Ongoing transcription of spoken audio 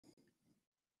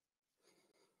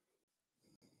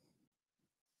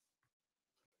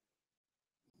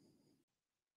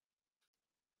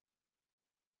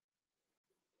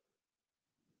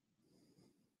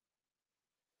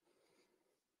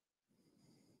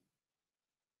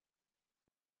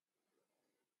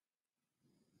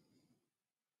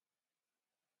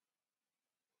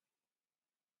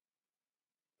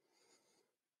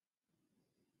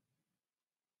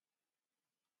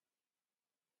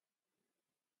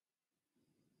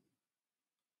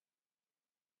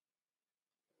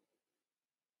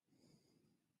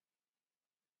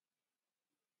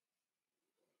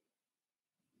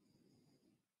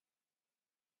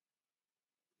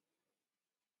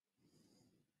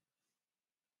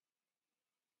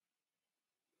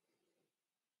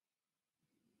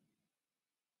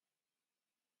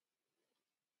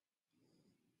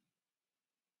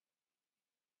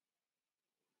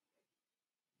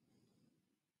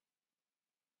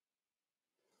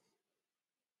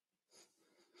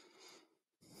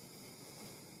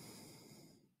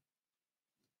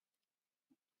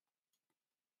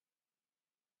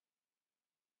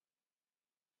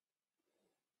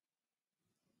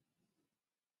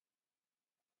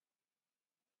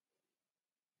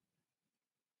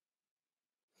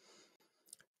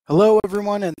Hello,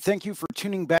 everyone, and thank you for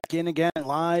tuning back in again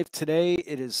live today.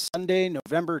 It is Sunday,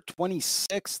 November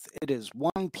 26th. It is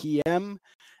 1 p.m.,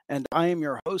 and I am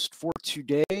your host for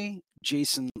today,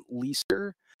 Jason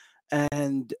Leeser.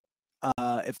 And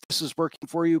if this is working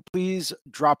for you, please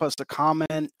drop us a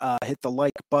comment, hit the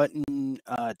like button,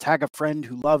 tag a friend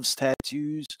who loves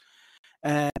tattoos,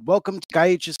 and welcome to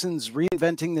Guy Aitchison's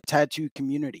Reinventing the Tattoo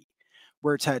Community,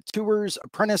 where tattooers,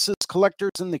 apprentices,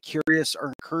 collectors, and the curious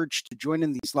are encouraged to join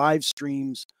in these live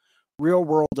streams,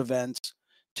 real-world events,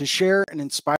 to share and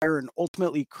inspire and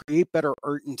ultimately create better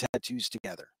art and tattoos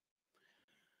together.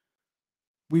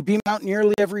 We beam out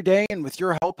nearly every day, and with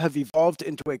your help have evolved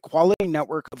into a quality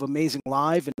network of amazing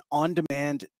live and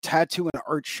on-demand tattoo and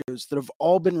art shows that have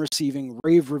all been receiving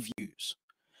rave reviews.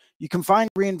 You can find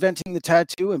Reinventing the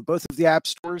Tattoo in both of the app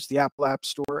stores, the Apple App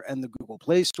Store and the Google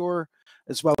Play Store,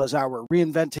 as well as our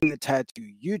Reinventing the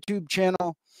Tattoo YouTube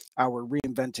channel, our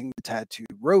Reinventing the Tattoo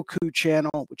Roku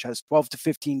channel, which has 12 to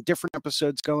 15 different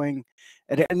episodes going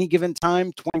at any given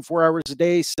time, 24 hours a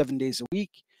day, 7 days a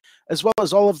week, as well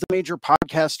as all of the major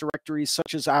podcast directories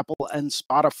such as Apple and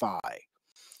Spotify.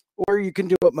 Or you can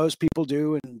do what most people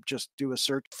do and just do a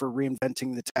search for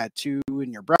Reinventing the Tattoo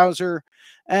in your browser,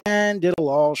 and it'll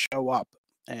all show up,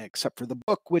 except for the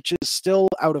book, which is still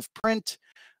out of print,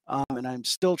 and I'm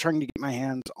still trying to get my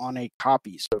hands on a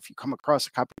copy. So if you come across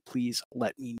a copy, please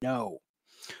let me know.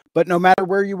 But no matter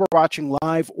where you were watching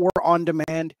live or on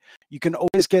demand, you can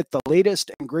always get the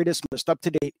latest and greatest, most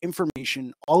up-to-date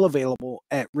information, all available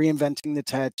at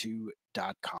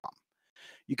reinventingthetattoo.com.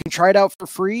 You can try it out for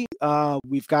free.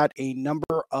 We've got a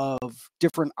number of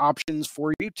different options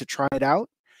for you to try it out.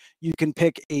 You can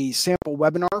pick a sample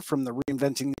webinar from the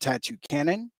Reinventing the Tattoo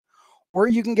Canon, or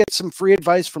you can get some free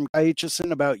advice from Guy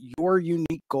Aitchison about your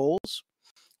unique goals,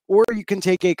 or you can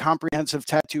take a comprehensive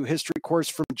tattoo history course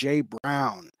from Jay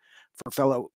Brown. For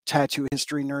fellow tattoo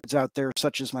history nerds out there,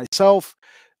 such as myself,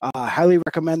 highly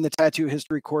recommend the tattoo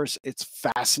history course. It's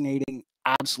fascinating,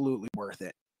 absolutely worth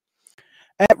it.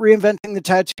 At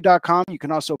reinventingthetattoo.com, you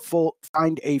can also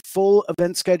find a full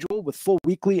event schedule with full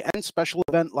weekly and special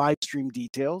event live stream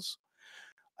details,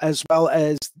 as well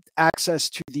as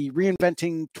access to the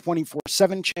Reinventing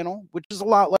 24/7 channel, which is a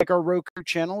lot like our Roku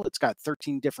channel. It's got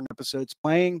 13 different episodes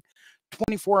playing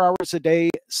 24 hours a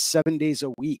day, 7 days a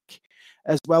week,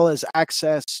 as well as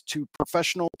access to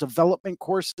professional development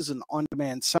courses and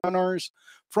on-demand seminars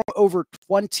from over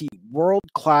 20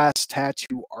 world-class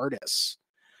tattoo artists.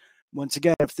 Once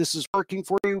again, if this is working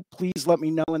for you, please let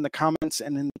me know in the comments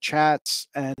and in the chats,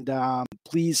 and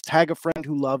please tag a friend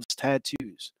who loves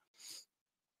tattoos.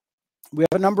 We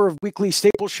have a number of weekly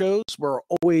staple shows we're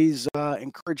always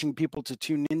encouraging people to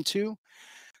tune into.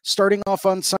 Starting off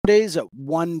on Sundays at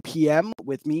 1 p.m.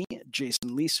 with me, Jason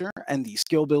Leeser, and the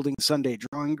Skill Building Sunday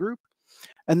Drawing Group.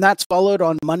 And that's followed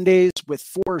on Mondays with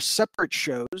 4 separate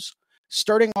shows,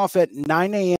 starting off at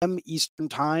 9 a.m. Eastern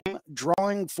Time,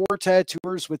 Drawing for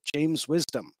Tattooers with James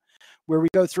Wisdom, where we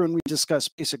go through and we discuss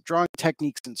basic drawing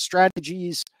techniques and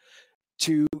strategies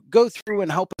to go through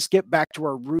and help us get back to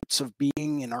our roots of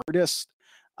being an artist.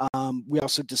 We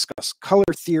also discuss color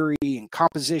theory and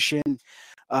composition.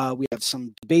 We have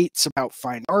some debates about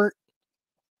fine art.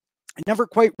 I never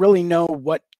quite really know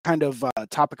what kind of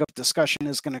topic of discussion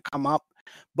is going to come up,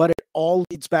 but it all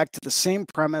leads back to the same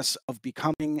premise of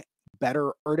becoming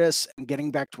better artists and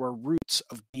getting back to our roots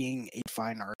of being a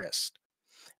fine artist.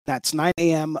 That's 9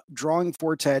 a.m. Drawing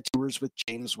for Tattooers with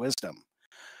James Wisdom.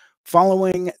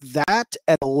 Following that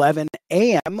at 11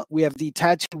 a.m., we have the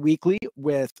Tattoo Weekly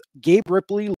with Gabe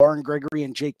Ripley, Lauren Gregory,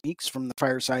 and Jake Meeks from the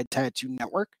Fireside Tattoo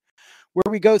Network,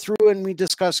 where we go through and we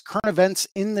discuss current events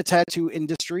in the tattoo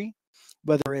industry,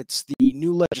 whether it's the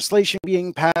new legislation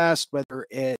being passed, whether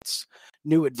it's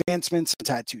new advancements in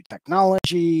tattoo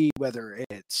technology, whether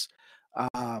it's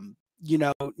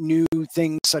new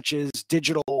things such as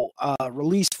digital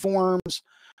release forms,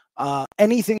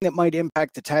 anything that might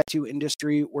impact the tattoo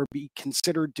industry or be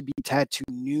considered to be tattoo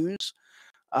news,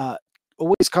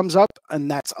 always comes up,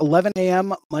 and that's 11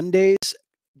 a.m. Mondays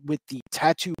with the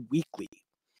Tattoo Weekly.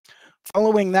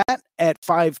 Following that, at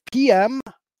 5 p.m.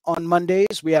 on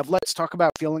Mondays, we have Let's Talk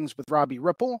About Feelings with Robbie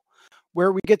Ripple,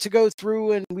 where we get to go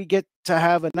through and we get to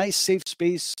have a nice safe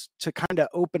space to kind of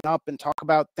open up and talk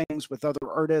about things with other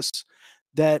artists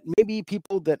that maybe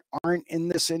people that aren't in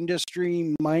this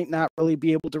industry might not really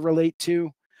be able to relate to.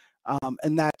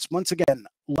 And that's, once again,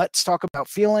 Let's Talk About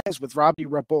Feelings with Robbie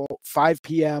Ripple, 5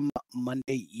 p.m.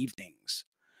 Monday evenings.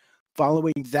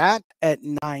 Following that, at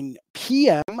 9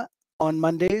 p.m. on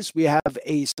Mondays, we have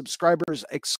a subscribers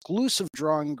exclusive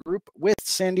drawing group with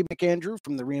Sandy McAndrew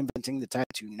from the Reinventing the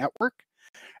Tattoo Network.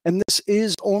 And this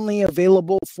is only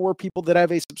available for people that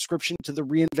have a subscription to the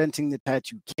Reinventing the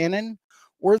Tattoo Canon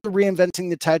or the Reinventing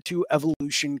the Tattoo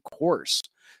Evolution course.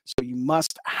 So you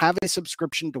must have a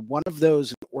subscription to one of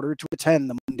those in order to attend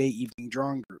the Monday evening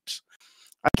drawing groups.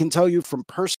 I can tell you from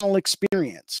personal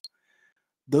experience,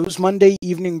 those Monday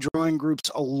evening drawing groups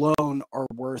alone are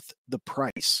worth the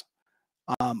price.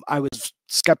 I was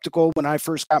skeptical when I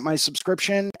first got my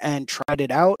subscription and tried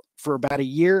it out for about a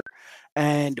year,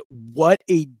 and what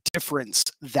a difference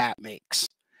that makes.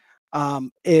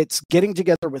 It's getting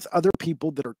together with other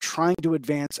people that are trying to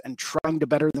advance and trying to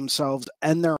better themselves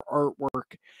and their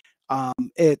artwork.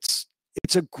 It's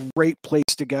a great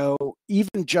place to go,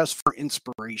 even just for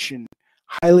inspiration.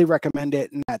 Highly recommend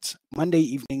it, and that's Monday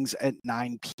evenings at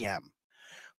 9 p.m.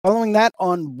 Following that,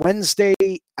 on Wednesday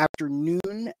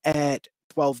afternoon at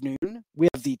 12 noon, we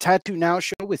have the Tattoo Now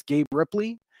show with Gabe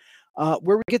Ripley,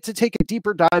 where we get to take a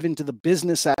deeper dive into the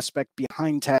business aspect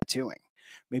behind tattooing.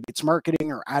 Maybe it's marketing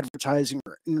or advertising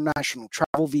or international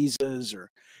travel visas,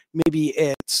 or maybe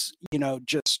it's,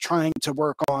 just trying to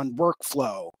work on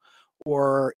workflow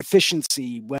or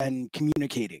efficiency when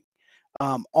communicating.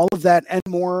 All of that and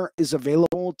more is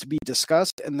available to be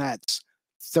discussed, and that's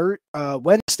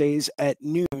Wednesdays at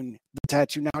noon, the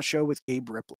Tattoo Now show with Gabe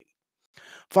Ripley.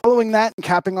 Following that and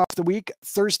capping off the week,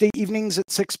 Thursday evenings at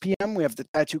 6 p.m., we have the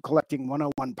Tattoo Collecting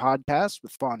 101 podcast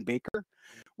with Fawn Baker,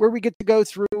 where we get to go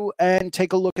through and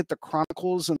take a look at the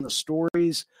chronicles and the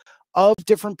stories of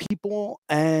different people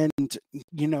and,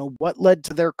 what led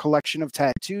to their collection of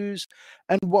tattoos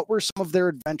and what were some of their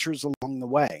adventures along the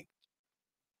way.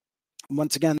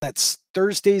 Once again, that's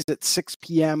Thursdays at 6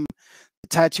 p.m., the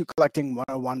Tattoo Collecting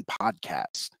 101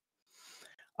 podcast.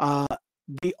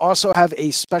 We also have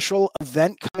a special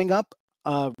event coming up,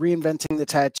 Reinventing the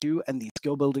Tattoo and the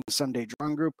Skill Building Sunday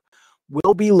Drawing Group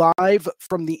will be live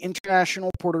from the International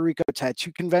Puerto Rico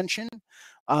Tattoo Convention.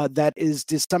 That is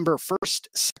December 1st,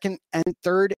 2nd, and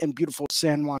 3rd in beautiful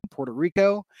San Juan, Puerto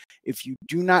Rico. If you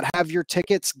do not have your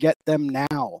tickets, get them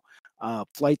now.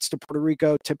 Flights to Puerto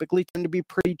Rico typically tend to be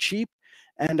pretty cheap.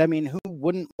 And I mean, who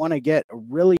wouldn't want to get a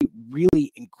really,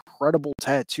 really incredible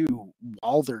tattoo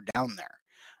while they're down there?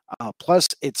 Plus,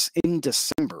 it's in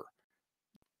December.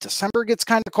 December gets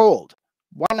kind of cold.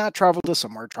 Why not travel to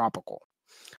somewhere tropical?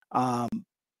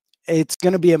 It's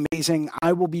going to be amazing.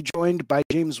 I will be joined by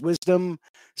James Wisdom,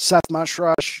 Seth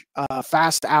Mushrush,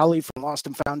 Fast Alley from Lost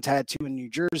and Found Tattoo in New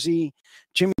Jersey,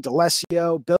 Jimmy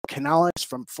DeLesio, Bill Canales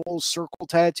from Full Circle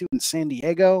Tattoo in San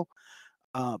Diego,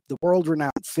 the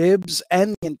world-renowned Fibs,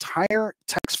 and the entire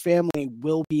Tex family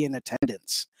will be in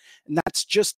attendance. And that's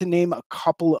just to name a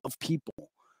couple of people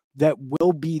that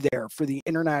will be there for the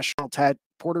International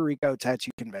Puerto Rico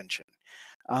Tattoo Convention.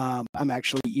 I'm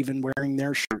actually even wearing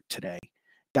their shirt today.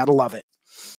 Gotta love it.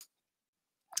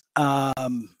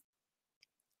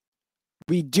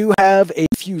 We do have a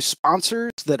few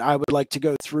sponsors that I would like to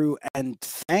go through and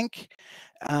thank.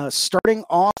 Starting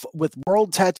off with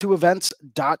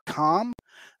worldtattooevents.com,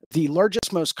 the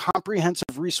largest, most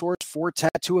comprehensive resource for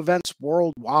tattoo events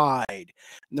worldwide.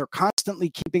 And they're constantly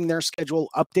keeping their schedule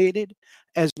updated.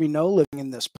 As we know, living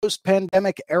in this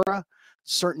post-pandemic era,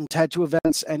 certain tattoo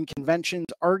events and conventions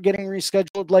are getting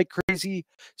rescheduled like crazy.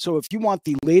 So if you want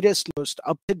the latest, most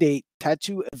up-to-date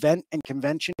tattoo event and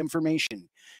convention information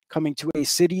coming to a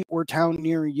city or town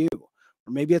near you, or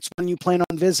maybe it's one you plan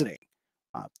on visiting,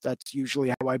 that's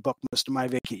usually how I book most of my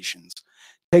vacations.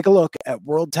 Take a look at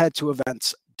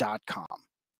worldtattooevents.com.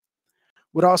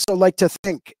 Would also like to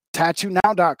thank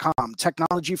tattoonow.com,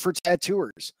 technology for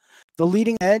tattooers, the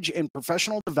leading edge in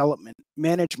professional development,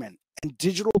 management, and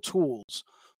digital tools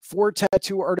for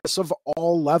tattoo artists of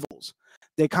all levels.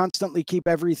 They constantly keep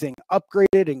everything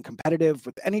upgraded and competitive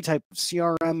with any type of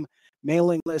CRM,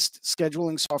 mailing list,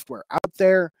 scheduling software out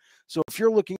there. So if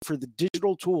you're looking for the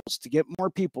digital tools to get more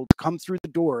people to come through the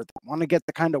door that want to get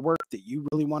the kind of work that you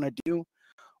really want to do,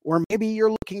 or maybe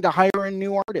you're looking to hire a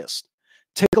new artist,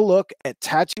 take a look at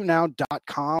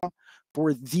tattoonow.com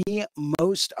for the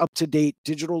most up-to-date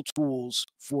digital tools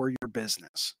for your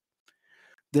business.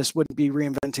 This wouldn't be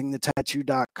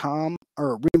reinventingthetattoo.com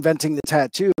or reinventing the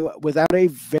tattoo without a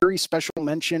very special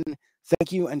mention,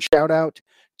 thank you, and shout out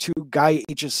to Guy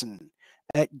Aitchison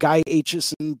at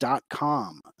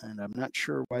guyaitchison.com. And I'm not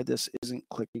sure why this isn't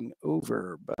clicking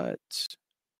over, but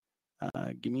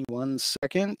give me 1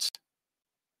 second.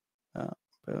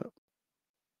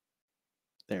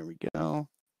 There we go.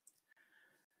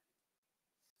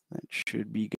 That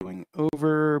should be going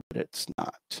over, but it's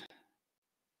not.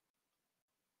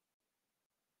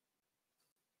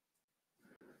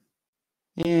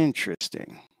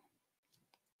 Interesting.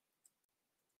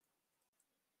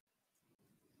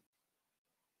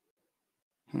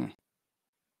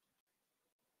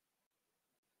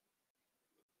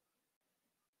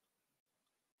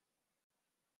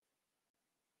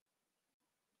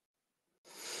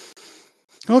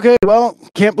 Okay, well,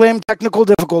 can't blame technical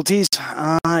difficulties.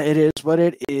 It is what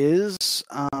it is.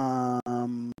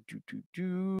 Boop,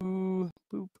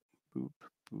 boop,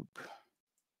 boop.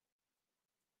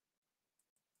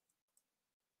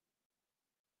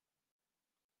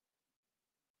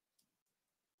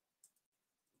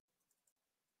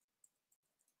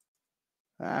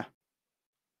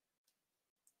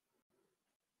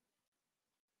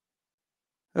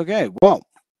 Okay, well,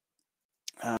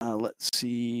 let's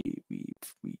see.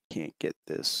 We can't get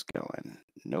this going.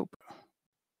 Nope.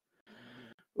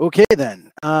 Okay,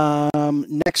 then.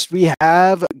 Next, we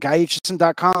have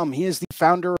GuyHutchison.com. He is the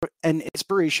founder and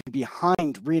inspiration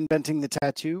behind reinventing the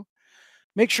tattoo.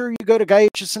 Make sure you go to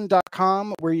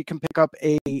GuyHutchison.com, where you can pick up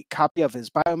a copy of his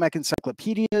biomech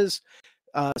encyclopedias,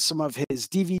 some of his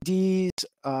DVDs.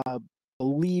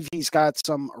 Believe he's got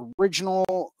some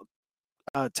original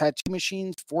tattoo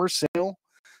machines for sale.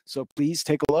 So please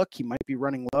take a look. He might be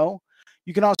running low.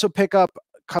 You can also pick up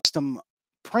custom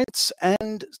prints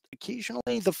and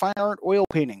occasionally the fine art oil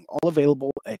painting, all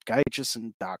available at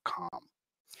GuyHutchison.com.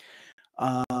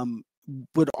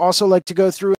 Would also like to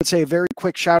go through and say a very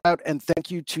quick shout out and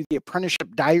thank you to the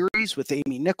Apprenticeship Diaries with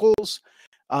Amy Nichols,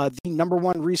 the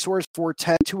 #1 resource for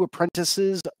tattoo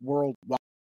apprentices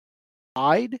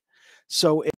worldwide.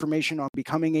 So information on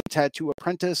becoming a tattoo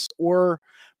apprentice, or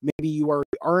maybe you are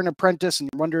an apprentice and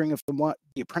you're wondering if the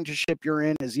apprenticeship you're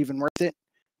in is even worth it,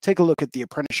 take a look at the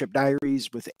Apprenticeship Diaries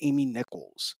with Amy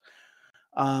Nichols.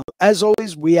 As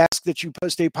always, we ask that you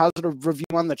post a positive review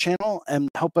on the channel and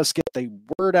help us get the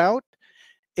word out.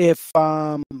 If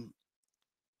you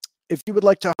would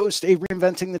like to host a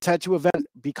Reinventing the Tattoo event,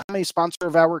 become a sponsor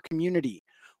of our community.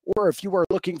 Or if you are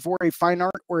looking for a fine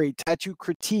art or a tattoo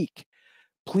critique,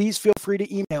 please feel free to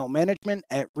email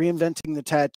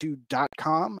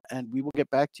management@reinventingthetattoo.com and we will get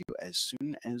back to you as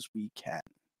soon as we can.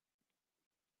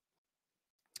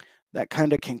 That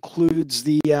kind of concludes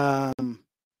the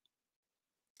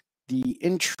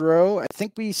intro. I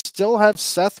think we still have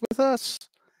Seth with us.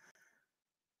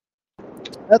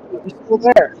 Seth, are you still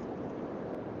there?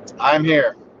 I'm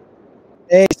here.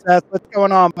 Hey, Seth, what's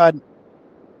going on, bud?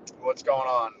 What's going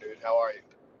on, dude? How are you?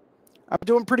 I'm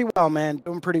doing pretty well, man.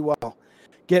 Doing pretty well.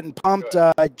 Getting pumped.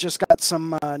 I just got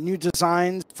some new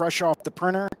designs fresh off the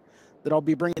printer that I'll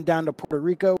be bringing down to Puerto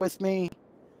Rico with me.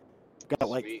 Got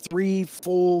like 3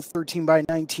 full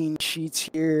 13x19 sheets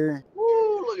here.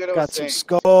 Woo, look at those got things.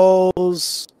 Some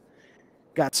skulls.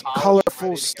 Got some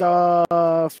colorful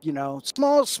stuff. You know,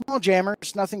 small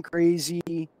jammers, nothing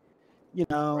crazy. You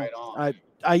know, right on.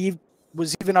 I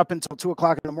was even up until 2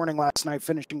 o'clock in the morning last night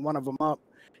finishing one of them up.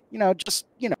 You know, just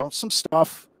some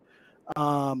stuff.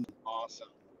 Awesome.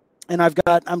 And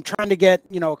I'm trying to get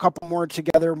a couple more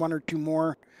together, 1 or 2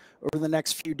 more over the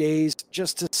next few days,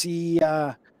 just to see.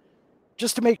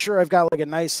 Just to make sure I've got like a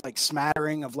nice like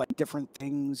smattering of like different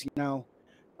things, yep.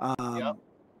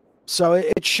 So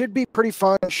it should be pretty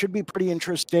fun. It should be pretty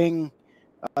interesting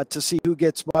to see who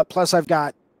gets what. Plus, I've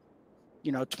got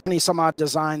 20 some odd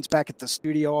designs back at the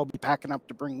studio I'll be packing up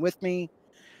to bring with me.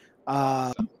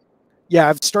 Awesome. Yeah,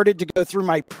 I've started to go through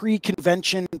my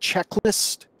pre-convention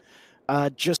checklist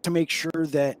just to make sure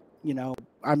that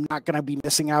I'm not going to be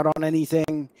missing out on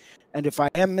anything. And if I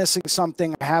am missing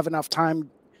something, I have enough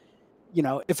time.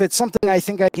 If it's something I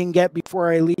think I can get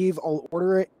before I leave, I'll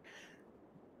order it.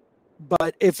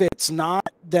 But if it's not,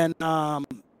 then,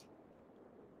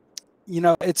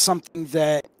 it's something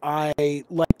that I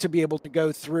like to be able to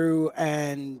go through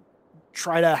and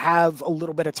try to have a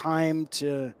little bit of time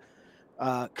to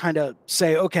kind of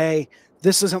say, okay,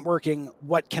 this isn't working.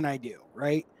 What can I do?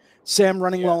 Right? Say I'm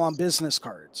running low on business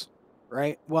cards,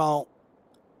 right? Well,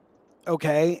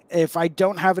 okay, if I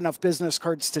don't have enough business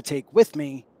cards to take with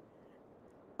me,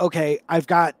 okay, I've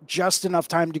got just enough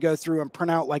time to go through and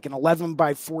print out like an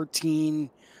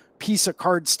 11x14 piece of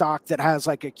card stock that has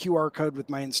like a QR code with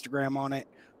my Instagram on it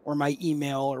or my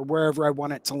email or wherever I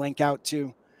want it to link out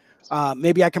to.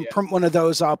 Maybe I can print one of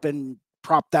those up and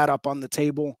prop that up on the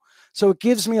table. So it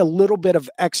gives me a little bit of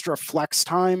extra flex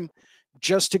time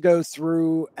just to go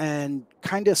through and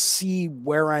kind of see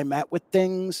where I'm at with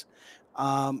things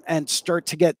and start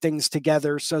to get things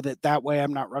together so that way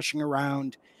I'm not rushing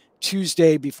around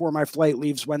Tuesday before my flight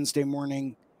leaves Wednesday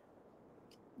morning,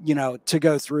 to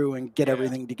go through and get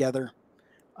everything together.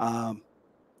 But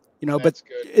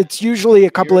it's usually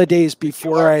a couple of days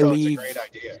before I leave. A great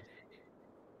idea.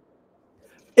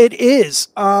 It is.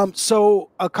 So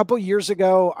a couple years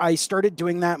ago, I started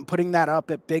doing that and putting that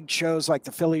up at big shows like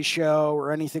the Philly show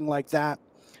or anything like that.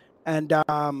 And,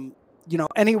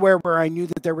 anywhere where I knew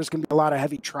that there was going to be a lot of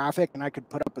heavy traffic and I could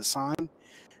put up a sign.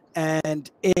 And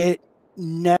it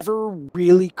never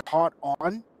really caught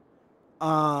on.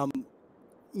 Um,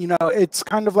 it's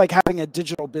kind of like having a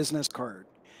digital business card.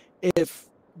 If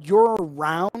you're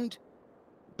around,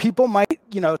 people might,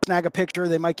 snag a picture,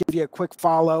 they might give you a quick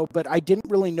follow, but I didn't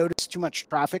really notice too much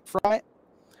traffic from it.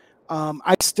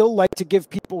 I still like to give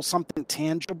people something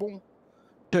tangible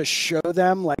to show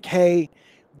them, like, hey,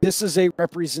 this is a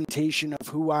representation of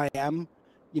who I am.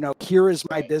 Here is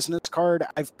my Right. business card.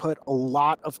 I've put a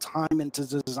lot of time into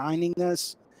designing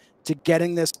this, to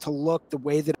getting this to look the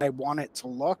way that I want it to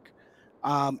look.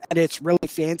 And it's really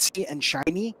fancy and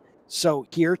shiny. So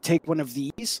here, take one of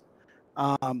these.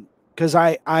 Because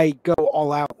I go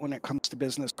all out when it comes to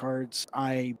business cards.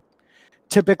 I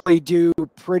typically do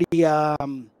pretty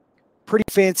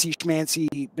fancy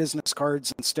schmancy business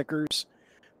cards and stickers,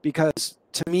 because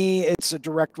to me it's a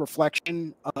direct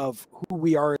reflection of who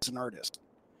we are as an artist.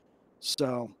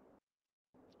 So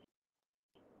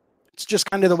it's just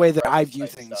kind of the way that I Expression view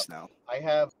type things stuff. now. I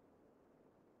have,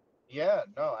 yeah,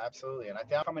 no, absolutely. And I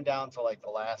think I'm coming down to like the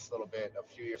last little bit. A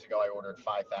few years ago, I ordered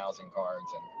 5,000 cards,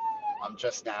 and I'm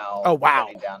just Oh now wow.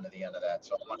 getting down to the end of that.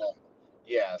 So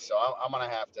yeah, so I'm gonna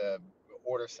have to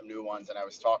order some new ones. And I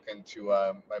was talking to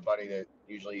my buddy that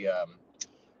usually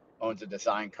owns a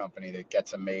design company that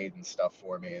gets them made and stuff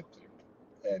for me,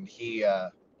 and he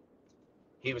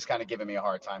was kind of giving me a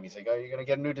hard time. He's like, "Oh, you gonna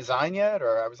get a new design yet?"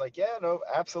 Or I was like, "Yeah, no,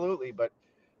 absolutely, but."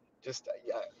 Just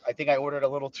I think I ordered a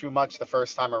little too much the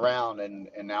first time around,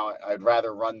 and now I'd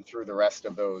rather run through the rest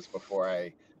of those before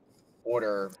I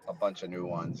order a bunch of new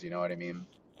ones. You know what I mean?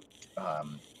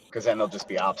 Because then they'll just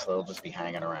be obsolete. They'll just be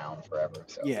hanging around forever.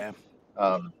 So Yeah.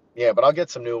 yeah, but I'll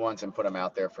get some new ones and put them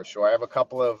out there for sure. I have a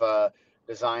couple of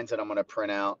designs that I'm going to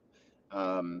print out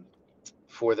um,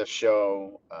 for the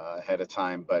show ahead of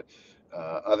time, but.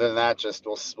 Other than that, just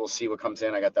we'll see what comes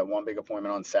in. I got that one big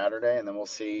appointment on Saturday, and then we'll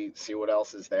see what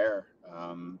else is there.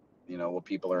 What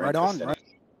people are Right on. interested Right.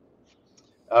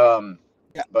 in.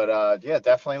 Yeah. But yeah,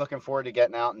 definitely looking forward to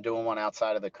getting out and doing one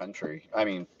outside of the country. I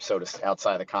mean,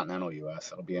 outside of the continental U.S.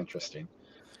 That'll be interesting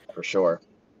for sure.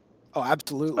 Oh,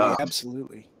 absolutely. Um,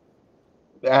 Absolutely.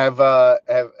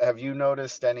 have you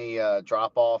noticed any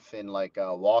drop off in like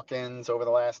walk-ins over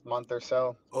the last month or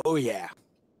so? Oh yeah.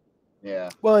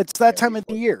 Yeah, Well, it's that yeah. time of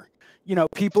the year.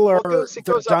 People Well, are, it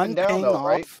they're goes up done and down paying though,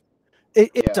 right? off. It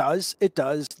Yeah, does. It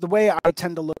does. The way I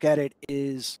tend to look at it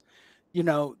is,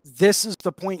 this is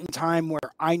the point in time where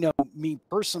I know, me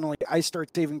personally, I start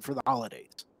saving for the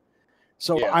holidays.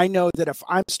 So yeah, I know that if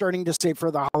I'm starting to save for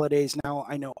the holidays now,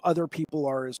 I know other people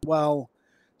are as well.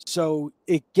 So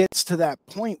it gets to that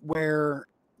point where,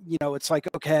 it's like,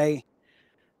 okay,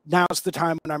 now's the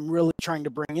time when I'm really trying to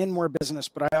bring in more business,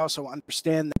 but I also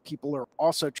understand that people are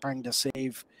also trying to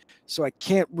save. So I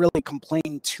can't really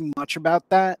complain too much about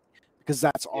that, because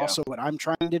that's yeah, also what I'm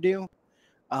trying to do.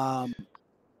 Um,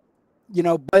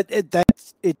 but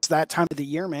it's that time of the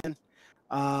year, man.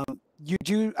 Um,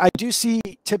 I do see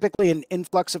typically an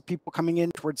influx of people coming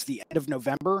in towards the end of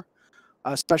November,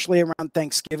 especially around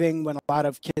Thanksgiving, when a lot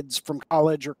of kids from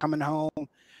college are coming home,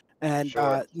 and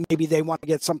sure. maybe they want to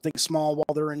get something small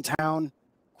while they're in town.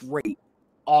 Great.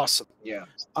 Awesome. Yeah,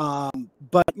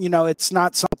 But it's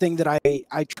not something that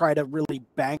I try to really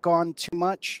bank on too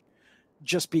much,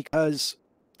 just because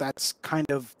that's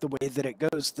kind of the way that it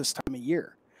goes this time of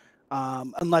year.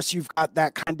 Unless you've got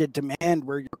that kind of demand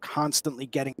where you're constantly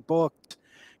getting booked,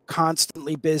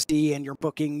 constantly busy, and you're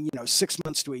booking, 6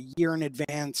 months to a year in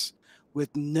advance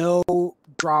with no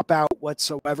dropout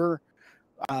whatsoever.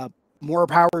 Uh, More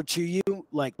power to you.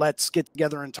 Like, let's get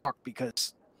together and talk,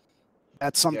 because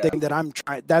that's yeah, something that I'm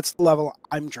trying. That's the level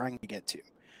I'm trying to get to.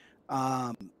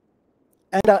 Um,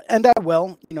 and I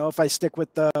will, if I stick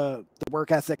with the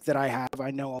work ethic that I have,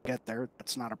 I know I'll get there.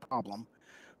 That's not a problem.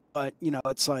 But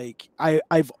it's like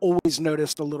I've always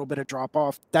noticed a little bit of drop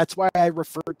off. That's why I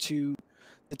refer to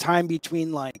the time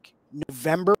between like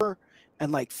November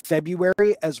and like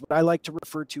February as what I like to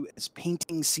refer to as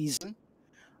painting season.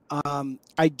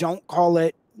 I don't call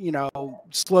it,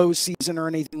 slow season or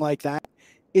anything like that.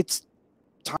 It's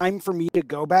time for me to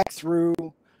go back through,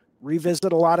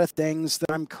 revisit a lot of things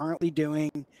that I'm currently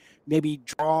doing, maybe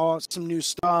draw some new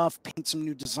stuff, paint some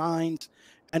new designs,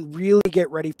 and really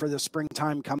get ready for the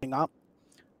springtime coming up.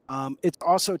 It's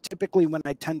also typically when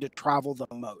I tend to travel the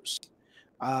most.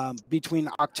 Between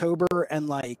October and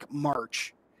like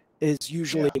March is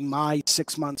usually yeah. my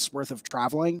 6 months worth of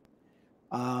traveling.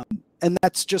 Um, And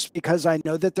that's just because I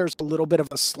know that there's a little bit of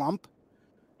a slump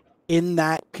in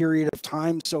that period of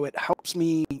time. So it helps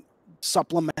me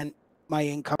supplement my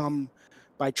income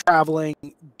by traveling,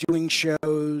 doing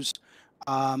shows.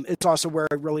 It's also where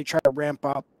I really try to ramp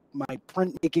up my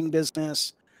printmaking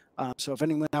business. So if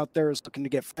anyone out there is looking to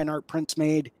get fine art prints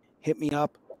made, hit me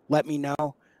up, let me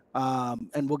know,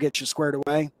 and we'll get you squared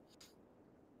away.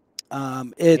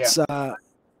 It's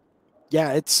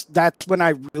that's when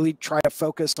I really try to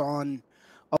focus on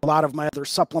a lot of my other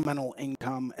supplemental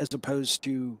income as opposed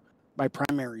to my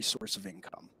primary source of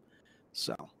income.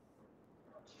 So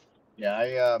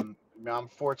Yeah, I'm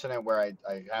fortunate where I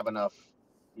have enough,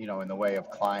 in the way of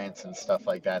clients and stuff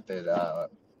like that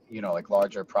like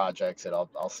larger projects that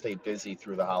I'll stay busy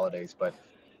through the holidays. But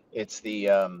it's the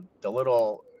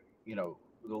little,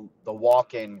 the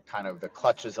walk-in kind of the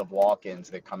clutches of walk-ins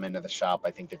that come into the shop.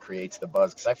 I think that creates the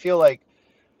buzz because I feel like,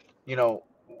 you know,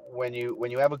 when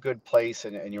you have a good place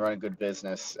and you run a good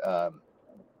business,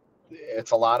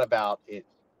 it's a lot about it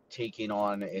taking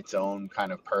on its own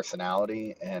kind of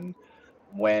personality. And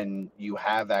when you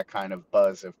have that kind of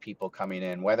buzz of people coming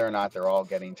in, whether or not they're all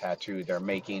getting tattooed, they're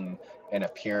making an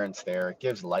appearance there, it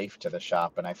gives life to the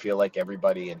shop. And I feel like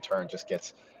everybody in turn just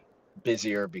gets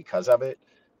busier because of it.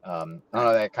 I don't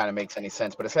know if that kind of makes any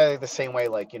sense, but it's kind of the same way,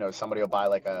 like, somebody will buy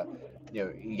like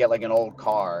you get like an old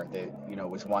car that,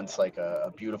 was once like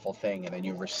a beautiful thing, and then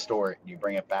you restore it and you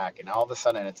bring it back, and all of a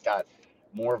sudden it's got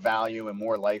more value and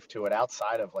more life to it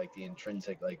outside of like the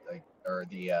intrinsic, or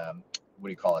the, what do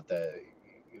you call it? The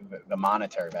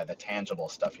monetary value, the tangible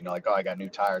stuff, like, oh, I got new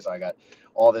tires, I got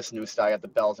all this new stuff, I got the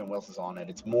bells and whistles on it.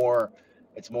 It's more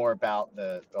about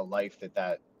the life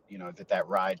that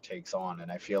ride takes on.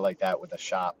 And I feel like that with a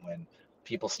shop, when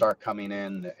people start coming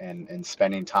in and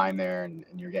spending time there, and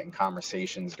you're getting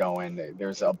conversations going,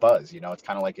 there's a buzz. It's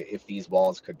kind of like if these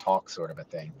walls could talk sort of a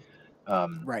thing.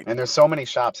 right. And there's so many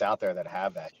shops out there that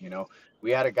have that.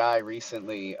 We had a guy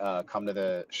recently come to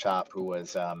the shop who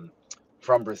was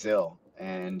from Brazil,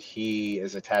 and he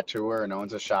is a tattooer and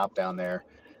owns a shop down there,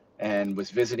 and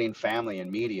was visiting family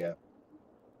and media,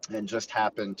 and just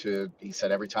happened to, he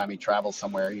said every time he travels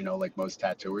somewhere, like most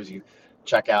tattooers, you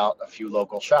check out a few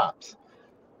local shops.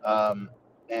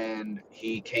 And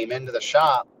he came into the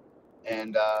shop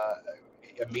and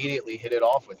immediately hit it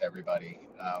off with everybody.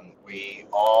 We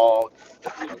all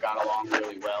got along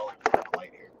really well.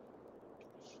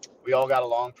 We all got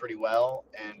along pretty well,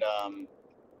 and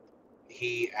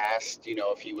he asked,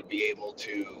 if he would be able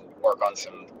to work on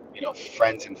some,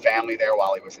 friends and family there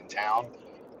while he was in town.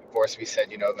 Of course, we said,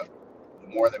 the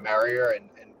more the merrier, and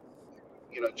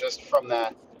just from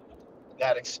that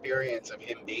experience of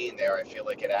him being there, I feel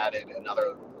like it added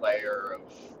another layer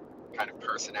of kind of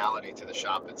personality to the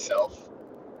shop itself.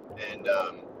 And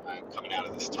I'm coming out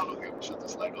of this tunnel here. We'll shut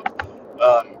this light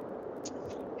off.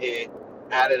 It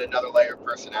added another layer of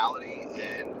personality,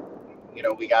 and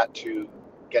we got to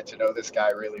get to know this guy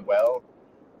really well,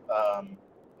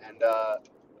 and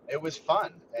it was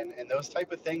fun. And those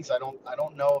type of things, I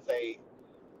don't know if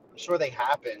I'm sure they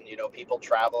happen. People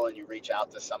travel and you reach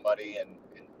out to somebody and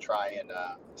try and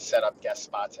set up guest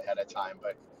spots ahead of time.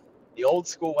 But the old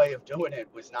school way of doing it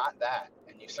was not that.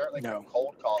 And you certainly couldn't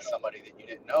cold call somebody that you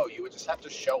didn't know. You would just have to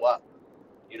show up.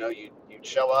 You'd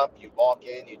show up, you'd walk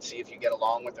in, you'd see if you get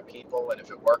along with the people. And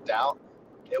if it worked out,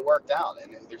 it worked out.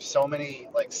 And there's so many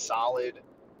like solid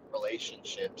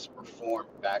relationships were formed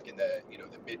back in the,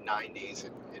 the mid 90s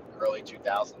and early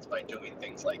 2000s by doing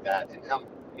things like that. And I'm,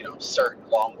 certain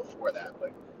long before that,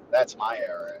 but that's my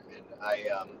era. And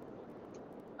I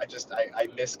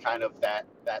miss kind of that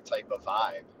type of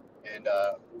vibe. And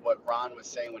what Ron was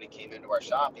saying when he came into our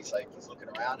shop, he's looking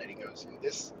around and he goes,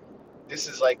 this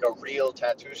is like a real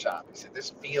tattoo shop. He said,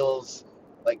 this feels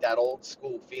like that old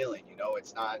school feeling,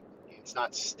 it's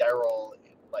not sterile,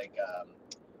 like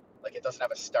it doesn't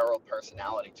have a sterile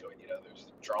personality to it. There's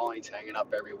drawings hanging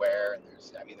up everywhere, and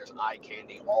there's eye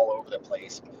candy all over the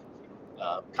place.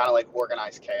 Kind of like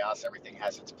organized chaos. Everything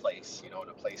has its place, and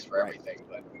a place for everything.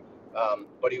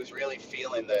 But he was really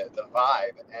feeling the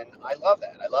vibe, and I love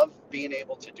that. I love being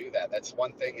able to do that. That's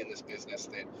one thing in this business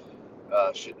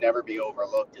that should never be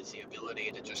overlooked, is the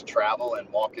ability to just travel and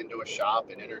walk into a shop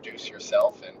and introduce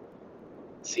yourself and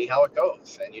see how it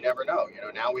goes. And you never know.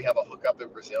 Now we have a hookup in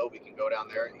Brazil. We can go down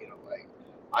there, and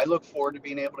I look forward to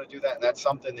being able to do that. And that's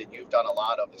something that you've done a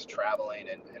lot of, is traveling.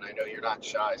 And I know you're not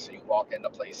shy, so you walk into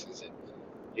places and,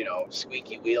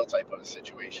 squeaky wheel type of a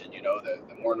situation.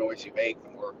 The more noise you make, the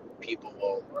more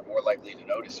people are more likely to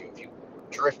notice you. If you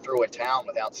drift through a town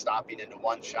without stopping into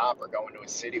one shop, or going to a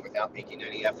city without making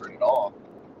any effort at all,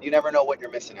 you never know what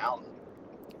you're missing out on.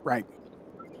 Right.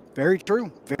 Very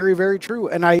true. Very, very true.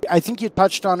 And I think you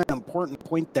touched on an important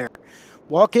point there.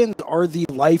 Walk-ins are the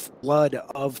lifeblood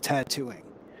of tattooing.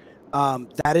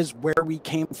 That is where we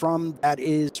came from. That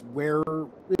is where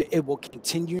it will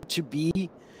continue to be,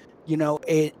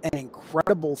 an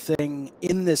incredible thing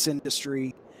in this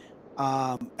industry.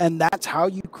 And that's how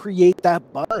you create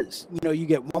that buzz. You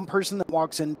get one person that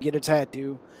walks in to get a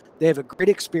tattoo. They have a great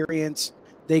experience.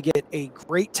 They get a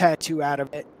great tattoo out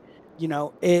of it.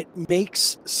 It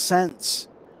makes sense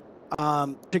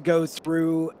to go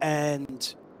through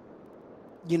and,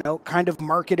 kind of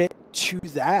market it to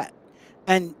that.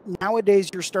 And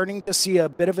nowadays, you're starting to see a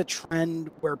bit of a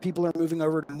trend where people are moving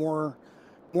over to more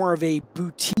of a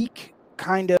boutique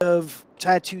kind of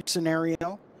tattoo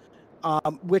scenario,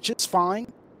 which is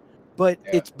fine. But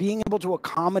Yeah, it's being able to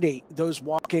accommodate those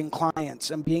walk-in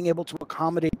clients and being able to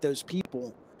accommodate those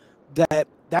people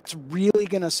that's really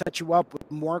going to set you up with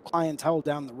more clientele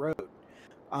down the road.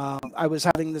 I was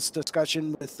having this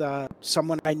discussion with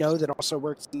someone I know that also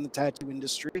works in the tattoo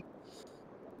industry,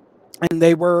 and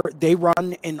they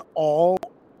run an all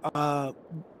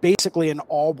basically an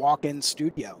all walk-in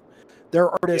studio. Their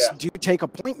artists yeah, do take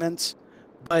appointments,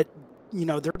 but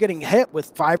they're getting hit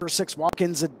with 5 or 6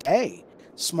 walk-ins a day.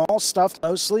 Small stuff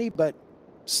mostly, but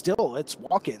still it's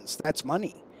walk-ins. That's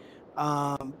money.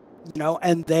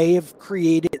 And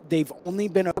they've only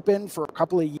been open for a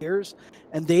couple of years,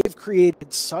 and they've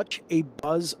created such a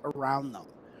buzz around them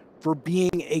for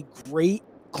being a great,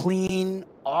 clean,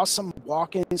 awesome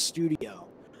walk-in studio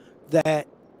that,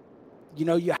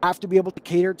 you have to be able to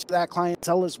cater to that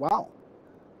clientele as well.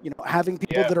 Having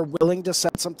people yeah, that are willing to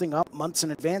set something up months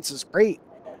in advance is great,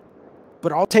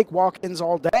 but I'll take walk-ins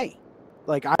all day.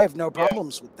 Like, I have no yeah.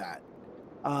 problems with that.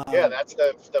 Yeah, Um, that's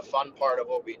the fun part of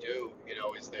what we do,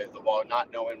 is the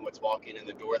not knowing what's walking in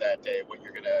the door that day, what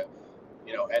you're gonna,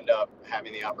 end up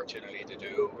having the opportunity to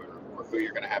do, or who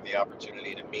you're gonna have the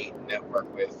opportunity to meet and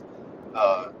network with.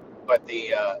 Uh, but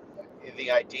the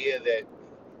idea that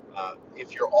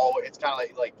if you're all, it's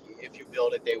kind of like if you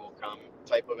build it, they will come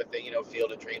type of a thing,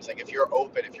 field of dreams. Like if you're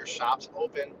open, if your shop's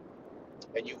open,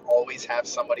 and you always have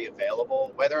somebody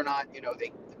available, whether or not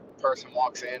the person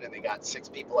walks in and they got 6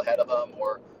 people ahead of them,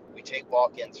 or we take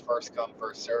walk-ins first come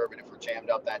first serve, and if we're jammed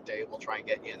up that day, we'll try and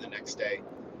get you in the next day.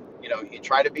 You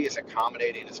try to be as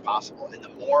accommodating as possible, and the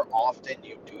more often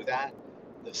you do that,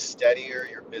 the steadier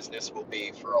your business will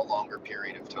be for a longer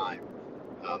period of time.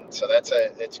 So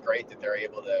it's great that they're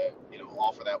able to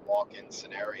offer that walk-in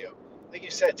scenario. Like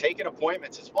you said, taking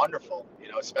appointments is wonderful.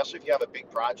 Especially if you have a big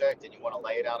project and you want to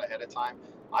lay it out ahead of time.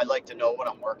 I like to know what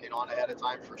I'm working on ahead of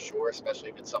time for sure, especially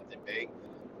if it's something big.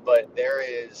 But there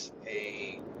is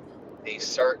a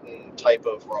certain type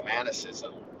of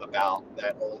romanticism about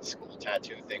that old school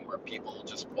tattoo thing where people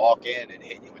just walk in and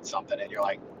hit you with something, and you're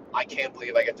like, I can't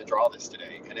believe I get to draw this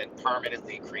today, and then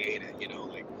permanently create it.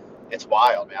 Like it's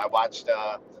wild, man. I watched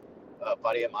a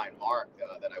buddy of mine, Mark,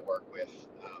 that I work with,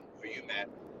 who you met,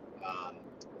 um,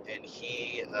 and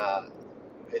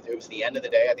it was the end of the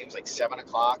day. I think it was like 7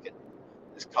 o'clock, and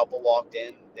this couple walked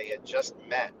in. They had just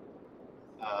met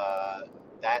uh,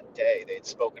 that day. They had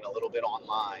spoken a little bit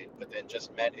online, but then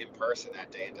just met in person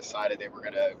that day and decided they were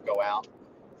going to go out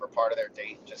for part of their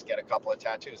date and just get a couple of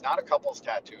tattoos. Not a couple's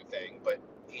tattoo thing, but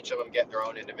each of them get their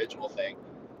own individual thing.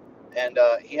 And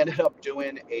he ended up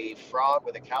doing a frog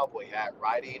with a cowboy hat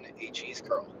riding a cheese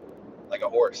curl like a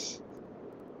horse.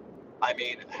 I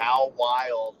mean, how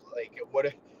wild! Like, what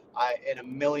if in a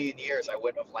million years I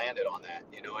wouldn't have landed on that?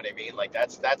 You know what I mean? Like,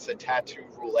 that's a tattoo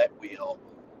roulette wheel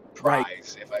right.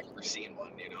 prize if I've ever seen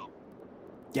one.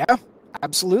 Yeah,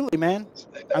 absolutely, man.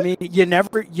 I That, mean, you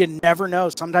never know.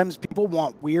 Sometimes people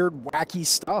want weird, wacky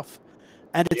stuff,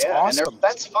 and it's yeah, and awesome.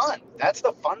 that's fun. That's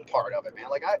the fun part of it, man.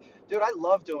 Like dude, I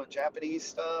love doing Japanese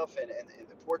stuff and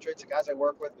the portraits of guys I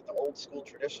work with the old school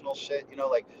traditional shit.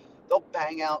 Like they'll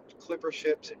bang out clipper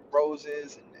ships and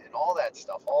roses and all that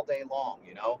stuff all day long.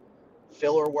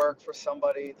 Filler work for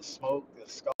somebody, the smoke, the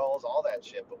skulls, all that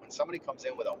shit. But when somebody comes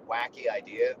in with a wacky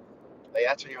idea,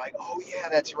 that's when you're like, oh yeah,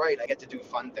 that's right. I get to do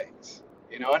fun things.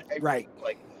 You know what I mean? Right.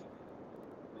 Like,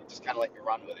 they just kind of let you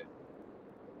run with it.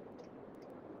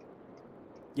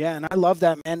 Yeah, and I love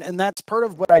that, man. And that's part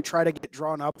of what I try to get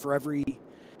drawn up for every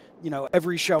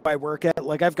show I work at.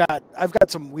 Like I've got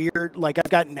some weird, like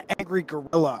I've got an angry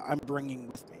gorilla I'm bringing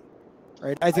with me.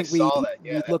 Right. I I think we saw that.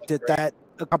 Yeah, we that looked looked at great. that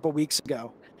a couple weeks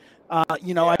ago.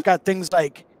 Yeah, I've got things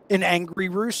like an angry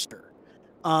rooster.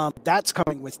 That's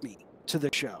coming with me to the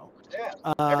show.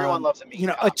 yeah. Everyone loves a mean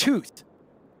A cop. tooth,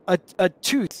 a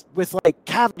tooth with like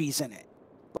cavities in it,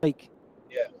 like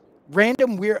Yeah,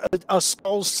 random weird, a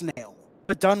skull snail.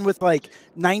 but done with like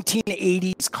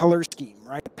 1980s color scheme,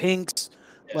 right? Pinks,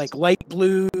 like light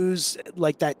blues,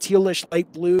 like that tealish light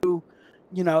blue.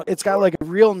 You know, it's got like a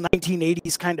real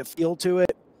 1980s kind of feel to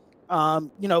it.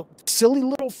 You know, silly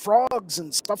little frogs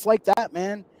and stuff like that,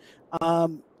 man.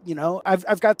 You know,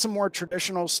 I've got some more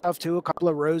traditional stuff too. A couple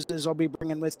of roses I'll be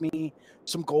bringing with me,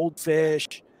 some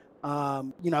goldfish,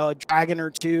 you know, a dragon or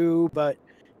two. But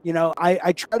you know,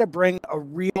 I try to bring a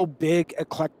real big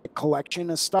eclectic collection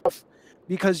of stuff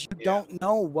because you don't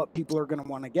know what people are going to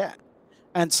want to get,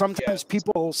 and sometimes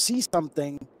people will see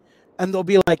something and they'll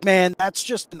be like, "Man, that's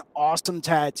just an awesome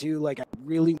tattoo. Like, I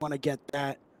really want to get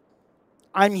that."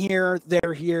 I'm here,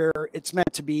 they're here. It's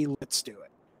meant to be. Let's do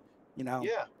it. You know?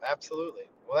 Yeah, absolutely.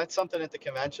 Well, that's something at the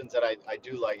conventions that I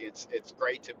do like. It's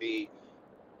great to be,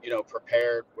 you know,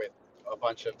 prepared with a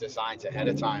bunch of designs ahead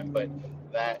of time, but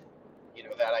that, you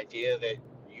know, that idea that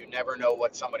you never know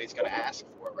what somebody's going to ask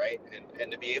for, right? And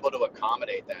to be able to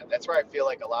accommodate that. That's where I feel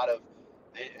like a lot of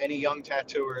any young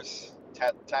tattooers,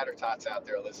 tatter tots out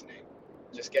there listening,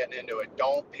 just getting into it.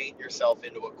 Don't paint yourself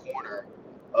into a corner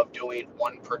of doing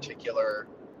one particular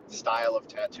style of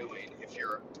tattooing. If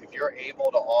you're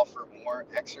able to offer more,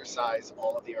 exercise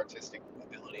all of the artistic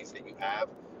abilities that you have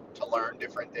to learn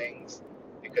different things.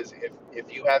 Because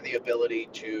if you have the ability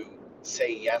to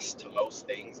say yes to most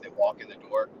things that walk in the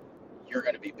door, you're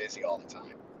going to be busy all the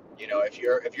time. You know, if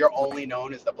you're only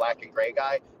known as the black and gray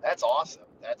guy, that's awesome.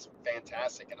 That's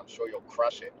fantastic, and I'm sure you'll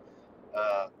crush it.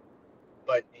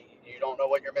 But you don't know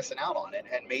what you're missing out on,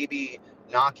 and maybe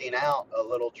knocking out a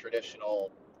little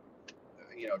traditional,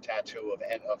 you know, tattoo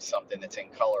of something that's in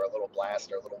color, a little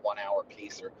blaster, a little 1 hour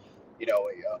piece, or, you know,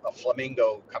 a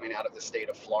flamingo coming out of the state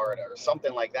of Florida or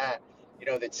something like that, you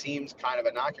know, that seems kind of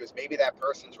innocuous. Maybe that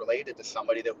person's related to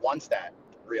somebody that wants that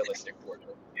realistic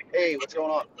portrait. Hey, what's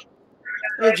going on?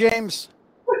 Hey, James.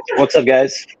 What's up,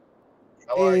 guys?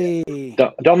 How are you?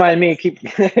 Don't mind me. Keep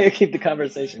keep the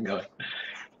conversation going.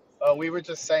 We were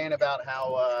just saying about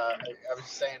how I was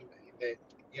saying that,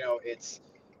 you know, it's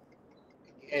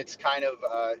kind of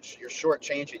you're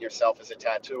shortchanging yourself as a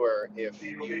tattooer if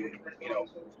you know,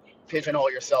 pigeonhole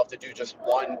yourself to do just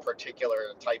one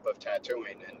particular type of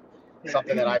tattooing. And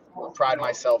something that I pride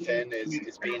myself in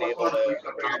is being able to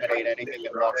accommodate anything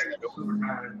that walks in the door.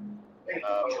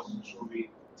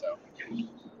 So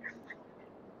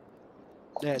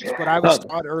yeah, it's what I was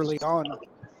taught early on.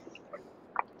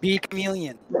 Be a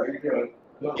chameleon.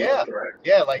 Yeah,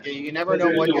 like you never know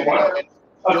what you're doing.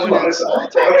 Doing that small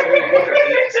tattoo might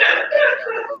lead to something better down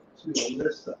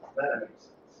the road.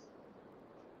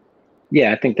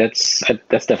 Yeah, I think that's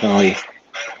definitely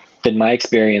been my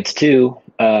experience too.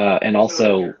 And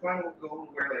also,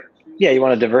 yeah, you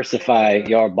want to diversify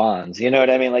your bonds. You know what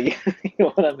I mean? Like you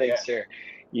want to make sure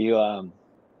you, I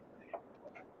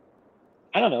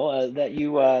don't know, that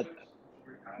you, that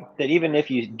even if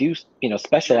you do, you know,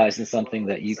 specialize in something,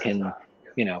 that you can,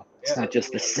 you know, it's not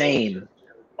just the same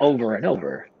over and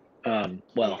over.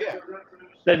 Well,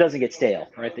 that doesn't get stale,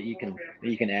 right? That you can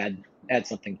add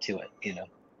something to it, you know.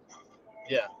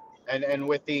 Yeah, and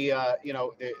with the you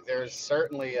know, there's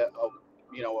certainly a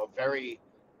you know, a very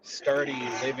sturdy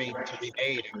living to be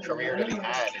made and career to be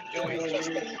had in doing just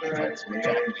the portraits with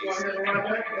Japanese skin.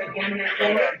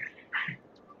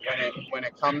 But when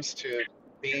it comes to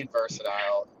being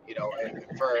versatile, you know,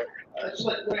 for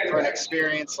an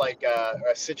experience like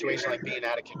a situation like being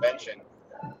at a convention,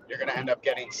 you're going to end up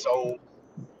getting so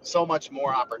much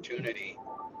more opportunity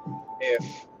if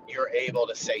you're able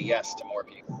to say yes to more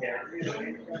people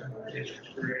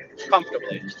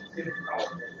comfortably.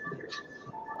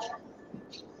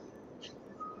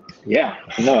 Yeah,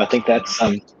 no, I think that's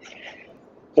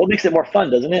what makes it more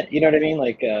fun, doesn't it? You know what I mean?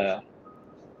 Like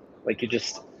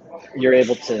you're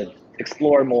able to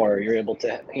explore more. You're able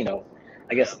to, you know,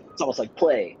 I guess it's almost like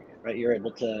play, right? You're able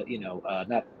to, you know,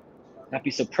 not be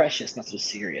so precious, not so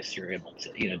serious. You're able to,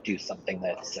 you know, do something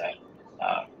that's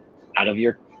out of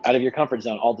your comfort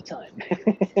zone all the time.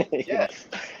 Yeah.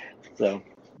 So.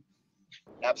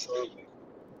 Absolutely.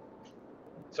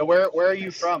 So where are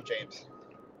you from, James?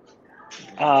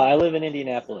 I live in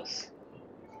Indianapolis.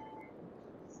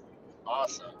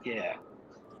 Awesome. Yeah.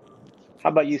 How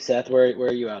about you, Seth? Where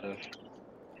are you out of?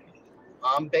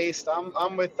 I'm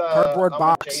with Cardboard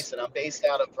box. with Jason. I'm based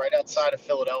out of right outside of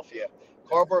Philadelphia.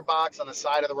 Cardboard box on the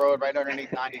side of the road, right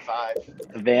underneath 95.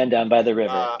 A van down by the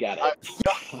river. Got it.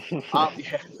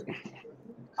 Yeah.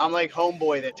 I'm like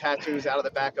homeboy that tattoos out of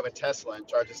the back of a Tesla and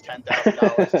charges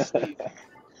 $10,000 a sleeve.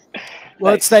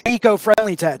 Well, it's that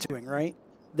eco-friendly tattooing, right?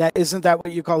 Isn't that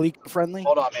what you call eco-friendly?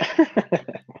 Hold on, man.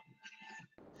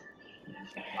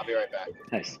 I'll be right back.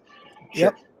 Nice.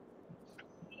 Yep.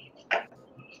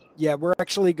 Yeah, we're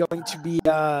actually going to be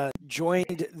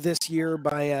joined this year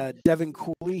by Devin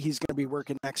Cooley. He's going to be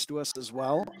working next to us as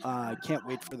well. I can't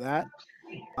wait for that.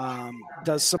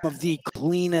 Does some of the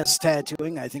cleanest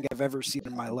tattooing I think I've ever seen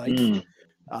in my life.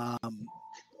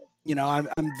 You know,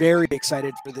 I'm very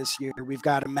excited for this year. We've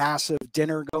got a massive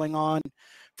dinner going on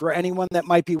for anyone that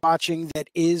might be watching that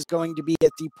is going to be at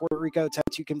the Puerto Rico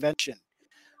Tattoo Convention.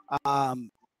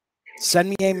 Send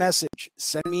me a message.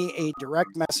 Send me a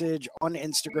direct message on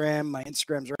Instagram. My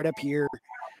Instagram's right up here.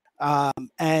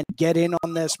 And get in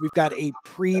on this. We've got a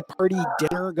pre-party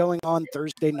dinner going on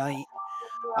Thursday night.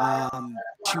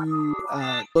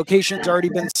 Location's already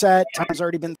been set. Time's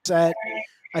already been set.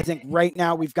 I think right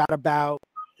now we've got about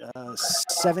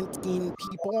 17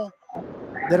 people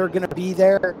that are going to be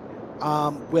there,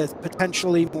 with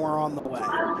potentially more on the way.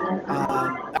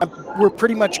 We're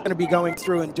pretty much going to be going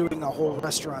through and doing a whole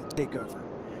restaurant takeover.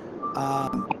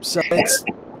 So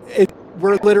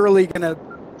we're literally going to,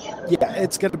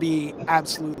 it's going to be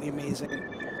absolutely amazing.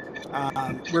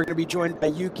 We're going to be joined by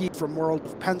Yuki from World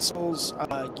of Pencils.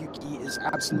 Yuki is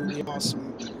absolutely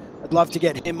awesome. I'd love to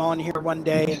get him on here one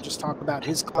day and just talk about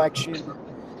his collection.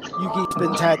 Yuki's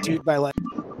been tattooed by like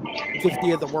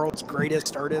 50 of the world's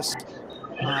greatest artists.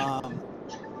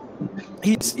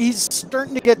 He's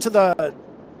starting to get to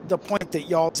the point that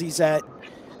Yalzi's at,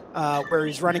 where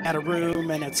he's running out of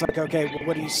room, and it's like, okay, well,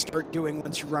 what do you start doing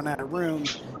once you run out of room?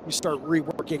 You start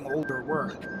reworking older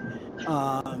work.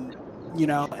 You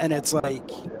know, and it's like,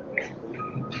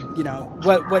 you know,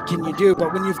 what can you do?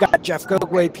 But when you've got Jeff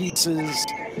Gogwe pieces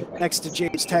next to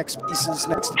James Tech's pieces,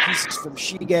 next to pieces from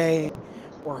Shige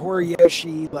or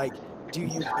Horiyoshi, like, do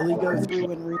you really go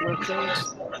through and rework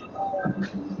those?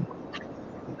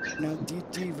 You know,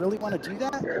 do you really want to do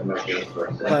that?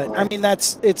 But I mean,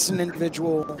 it's an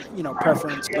individual, you know,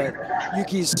 preference. But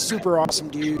Yuki's super awesome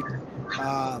dude.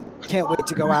 Can't wait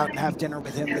to go out and have dinner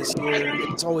with him this year.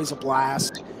 It's always a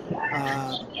blast.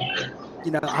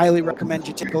 You know, I highly recommend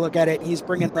you take a look at it. He's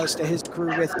bringing most of his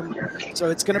crew with him, so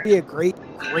it's going to be a great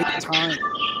time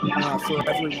for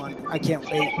everyone. I can't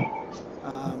wait.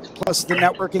 Plus the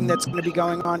networking that's going to be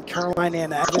going on. Caroline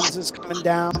Ann Evans is coming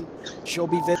down. She'll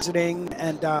be visiting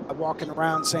and walking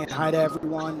around saying hi to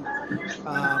everyone.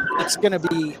 It's going to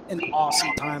be an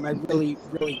awesome time. I really,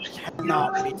 really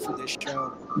cannot wait for this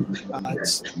show.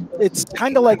 It's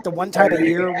kind of like the one time a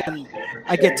year when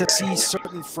I get to see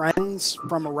certain friends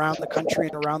from around the country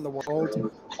and around the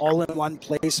world all in one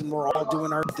place, and we're all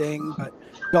doing our thing, but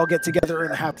we all get together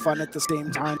and have fun at the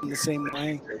same time in the same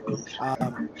way.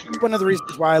 It's one of the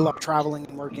reasons why I love traveling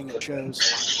and working at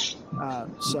shows.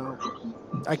 So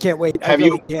I can't wait. I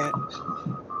really can't.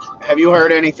 Have you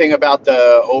heard anything about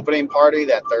the opening party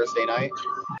that Thursday night?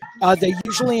 They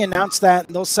usually announce that,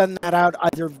 and they'll send that out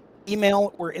either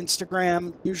email or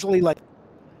Instagram, usually like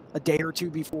a day or two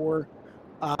before.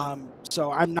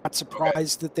 So I'm not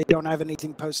surprised that they don't have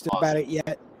anything posted about it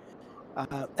yet.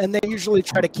 And they usually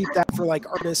try to keep that for like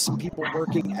artists and people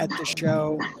working at the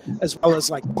show, as well as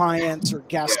like clients or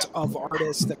guests of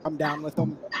artists that come down with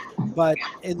them. But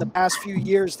in the past few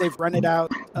years, they've rented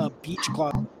out a beach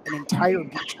club, an entire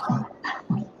beach club,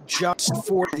 just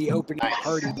for the opening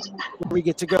party, where we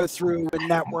get to go through and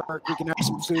network. We can have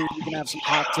some food, we can have some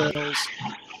cocktails,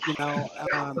 you know,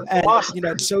 and, you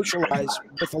know, socialize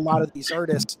with a lot of these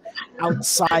artists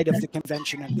outside of the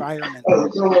convention environment,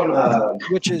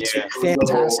 which is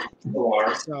fantastic.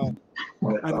 So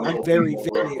I'm very,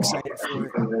 very excited for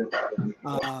it.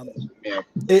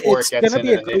 It's going to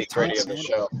be a great time,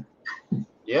 man.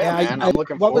 Yeah, man, I'm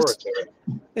looking forward to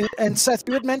it. And Seth,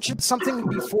 you had mentioned something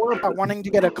before about wanting to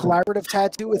get a collaborative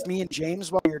tattoo with me and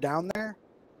James while you're down there.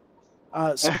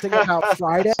 Something about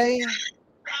Friday.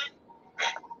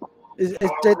 Am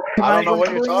I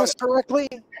remembering this correctly?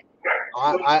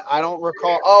 I don't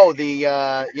recall. Oh,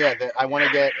 I want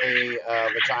to get a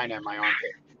vagina in my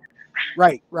armpit.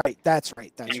 Right. That's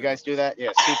right. Can you guys do that?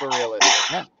 Yeah, super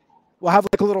realistic. Yeah. We'll have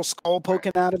like a little skull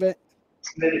poking out of it.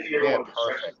 Yeah,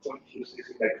 perfect.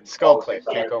 Skull clip,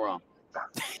 can't go wrong.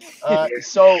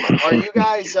 So are you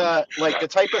guys like the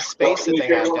type of space that they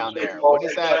have down there? What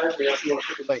is that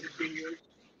like?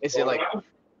 Is it like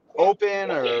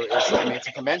open, or it's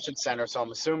a convention center, so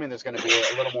I'm assuming there's going to be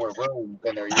a little more room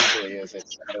than there usually is at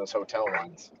those hotel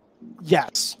ones.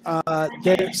 Yes.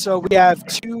 So we have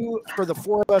two for the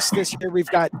four of us this year. We've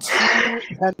got 2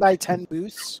 10x10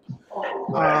 booths.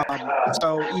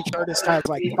 So each artist has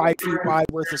like 5 feet wide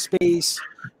worth of space,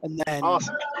 and then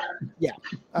awesome. Yeah.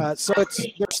 So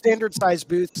they're standard size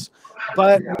booths,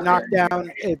 but we knocked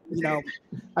down. You know,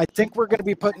 I think we're going to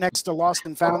be put next to Lost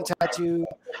and Found Tattoo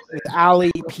with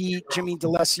Ali, Pete, Jimmy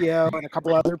D'Alessio, and a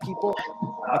couple other people.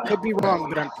 I could be wrong,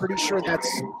 but I'm pretty sure that's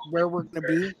where we're going to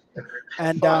be.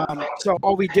 And so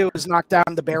all we do is knock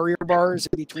down the barrier bars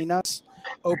in between us,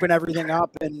 open everything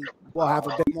up, and we'll have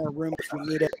a bit more room if we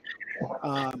need it.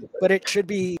 But it should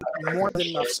be more than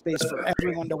enough space for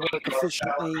everyone to work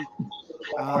efficiently.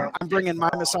 I'm bringing my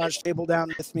massage table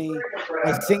down with me.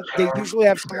 I think they usually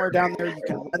have somewhere down there you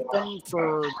can rent them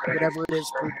for whatever it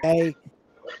is per day.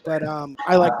 But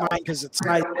I like mine because it's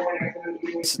nice,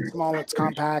 it's small, it's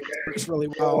compact, works really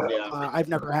well. Yeah. I've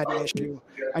never had an issue.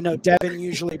 I know Devin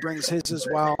usually brings his as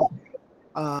well.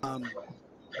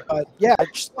 But yeah,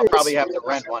 I'll probably have to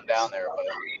rent one down there, but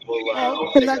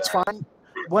we'll and that's fine.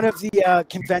 One of the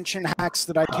convention hacks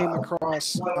that I came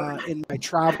across in my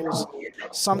travels,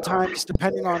 sometimes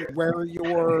depending on where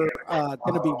you're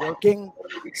going to be working,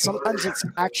 sometimes it's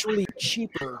actually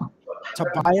cheaper to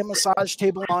buy a massage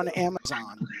table on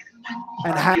Amazon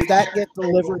and have that get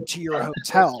delivered to your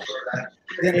hotel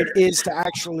than it is to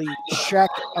actually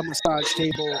check a massage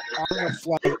table on your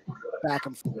flight back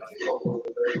and forth.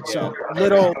 So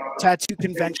little tattoo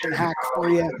convention hack for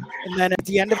you. And then at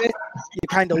the end of it, you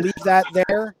kind of leave that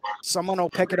there. Someone will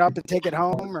pick it up and take it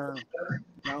home, or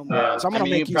someone will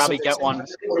make you use probably of it. get one.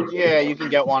 Yeah, you can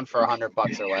get one for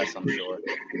 $100 or less, I'm sure.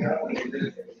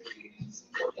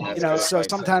 So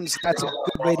sometimes that's a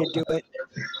good way to do it.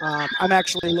 I'm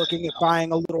actually looking at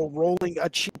buying a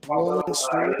cheap rolling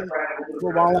stool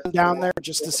for while I'm down there,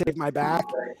 just to save my back.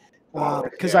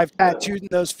 Because I've tattooed in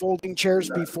those folding chairs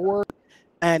before,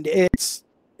 and it's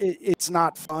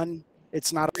not fun.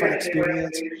 It's not a fun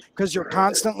experience because you're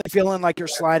constantly feeling like you're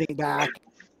sliding back,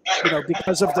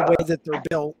 because of the way that they're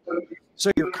built.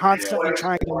 So you're constantly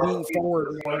trying to lean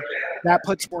forward more. That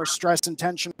puts more stress and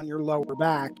tension on your lower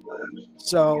back.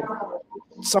 So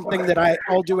something that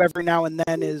I'll do every now and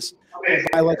then is I'll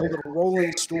buy like a little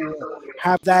rolling stool,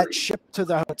 have that shipped to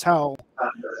the hotel,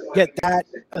 get that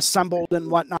assembled and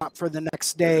whatnot for the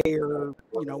next day or,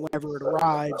 whenever it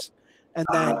arrives. And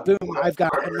then boom, I've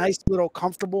got a nice little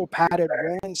comfortable padded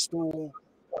rolling stool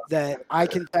that I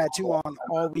can tattoo on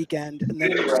all weekend. And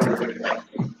then just take it.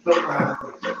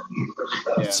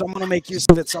 Someone will make use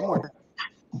of it somewhere.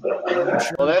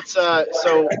 Sure. Well, that's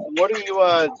so. What do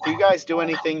you guys do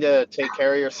anything to take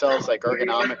care of yourselves, like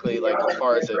ergonomically, like as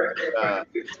far as a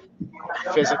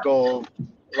physical,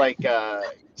 like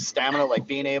stamina, like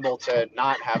being able to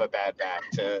not have a bad back,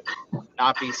 to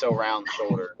not be so round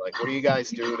shouldered? Like, what do you guys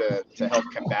do to help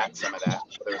combat some of that?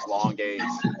 Those long days.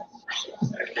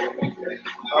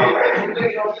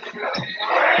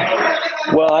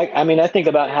 Well, I think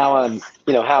about how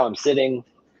I'm sitting,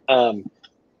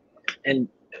 and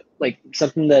like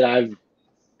something that I've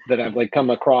like come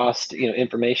across,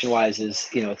 information wise is,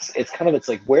 it's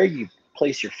like where you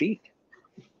place your feet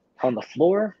on the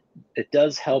floor. It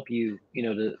does help you,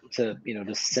 to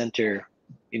center,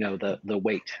 the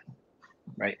weight,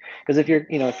 right? Because if you're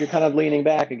kind of leaning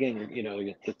back again,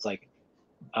 it's like,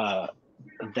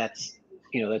 that's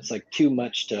like too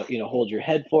much to, hold your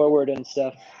head forward and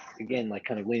stuff. Again, like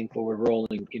kind of leaning forward,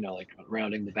 rolling, like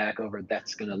rounding the back over,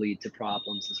 that's going to lead to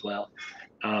problems as well.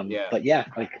 But yeah,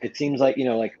 like it seems like,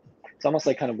 like it's almost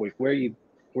like kind of like where you're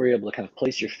able to kind of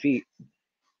place your feet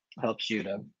helps you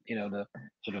to, to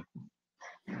sort of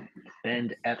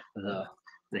bend at the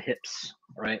hips,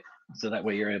 right? So that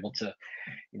way you're able to,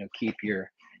 keep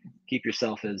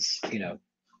yourself as,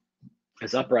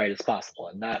 as upright as possible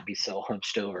and not be so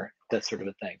hunched over, that sort of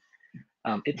a thing.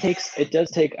 It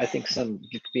does take, I think, some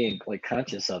being like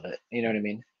conscious of it, you know what I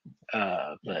mean?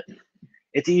 But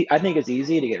I think it's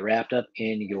easy to get wrapped up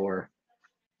in your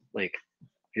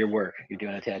work. You're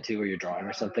doing a tattoo or you're drawing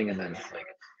or something, and then like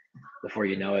before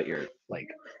you know it, you're like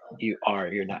you're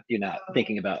not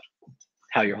thinking about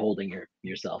how you're holding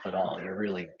yourself at all. You're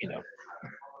really, you're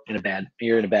in a bad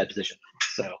position.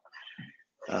 So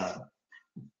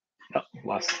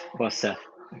lost Seth.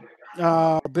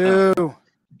 Boo.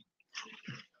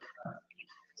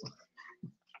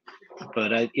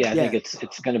 But I think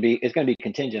it's gonna be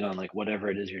contingent on like whatever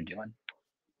it is you're doing,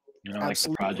 like the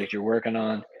project you're working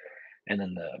on, and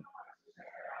then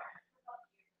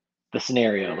the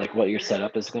scenario, like what your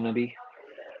setup is gonna be.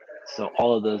 So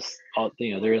all of those,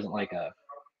 there isn't like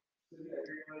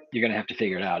you're gonna have to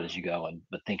figure it out as you go,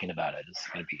 but thinking about it is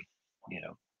gonna be,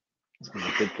 it's gonna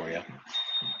be good for you.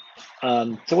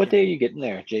 So what day are you getting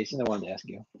there, Jason? I wanted to ask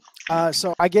you.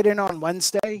 So I get in on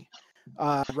Wednesday,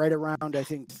 right around I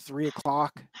think 3:00.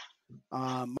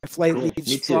 My flight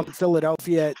leaves from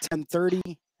Philadelphia at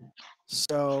 10:30,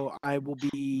 so I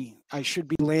should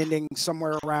be landing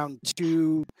somewhere around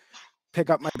 2, pick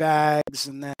up my bags,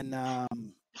 and then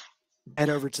head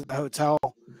over to the hotel.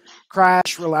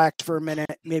 crash, relax for a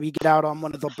minute, maybe get out on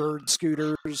one of the bird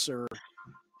scooters, or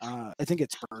I think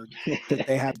it's bird that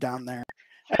they have down there,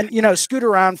 and scoot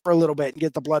around for a little bit and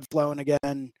get the blood flowing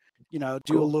again.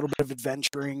 Do a little bit of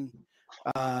adventuring.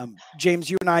 James,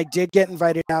 you and I did get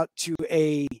invited out to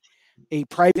a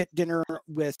private dinner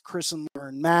with Chris and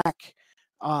Lauren Mack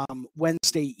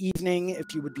Wednesday evening,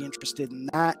 if you would be interested in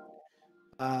that.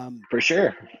 For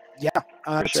sure. Yeah,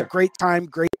 it's a great time,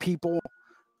 great people.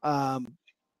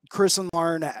 Chris and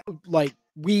Lauren,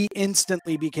 we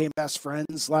instantly became best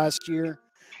friends last year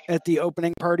at the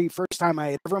opening party. First time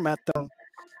I had ever met them.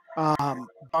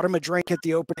 Bought them a drink at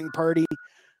the opening party,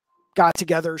 got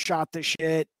together, shot the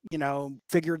shit,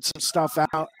 figured some stuff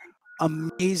out.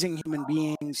 Amazing human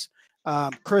beings.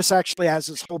 Chris actually has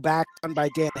his whole back done by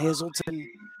Dan Hazelton,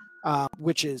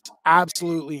 which is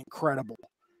absolutely incredible.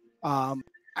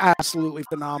 Absolutely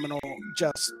phenomenal.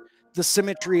 Just the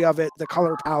symmetry of it, the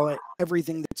color palette,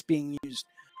 everything that's being used,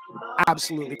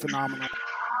 absolutely phenomenal.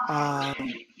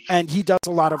 And he does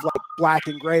a lot of black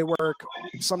and gray work,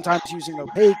 sometimes using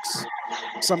opaques,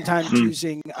 sometimes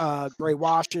using gray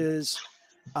washes.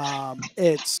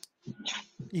 It's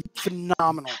a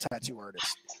phenomenal tattoo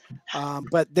artist.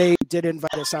 But they did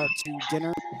invite us out to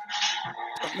dinner.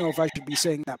 Don't know if I should be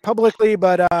saying that publicly,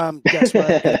 but guess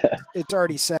what? It's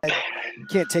already said.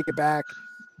 Can't take it back.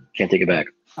 Can't take it back.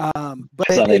 But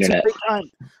it's a great time.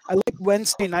 I like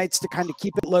Wednesday nights to kind of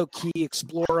keep it low key,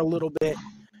 explore a little bit,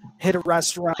 hit a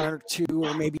restaurant or two,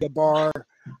 or maybe a bar,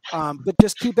 but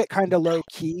just keep it kind of low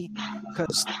key.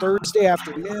 Because Thursday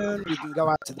afternoon we can go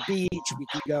out to the beach, we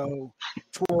can go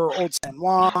tour Old San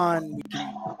Juan,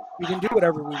 we can do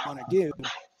whatever we want to do.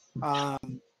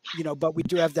 But we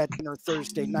do have that dinner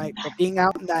Thursday night. But being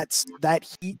out in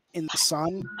that heat in the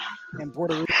sun in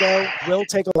Puerto Rico will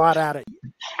take a lot out of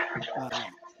you.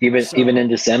 Even in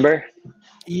December?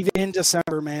 Even in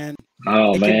December, man.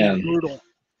 Oh, it man. Can be brutal.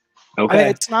 Okay.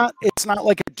 It's not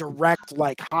like a direct,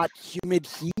 hot, humid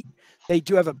heat. They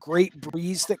do have a great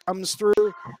breeze that comes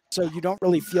through, so you don't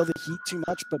really feel the heat too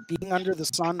much. But being under the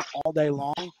sun all day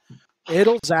long,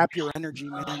 it'll zap your energy,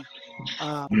 man.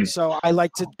 So I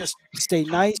like to just stay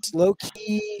nice, low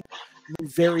key,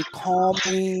 move very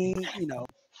calmly.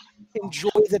 Enjoy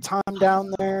the time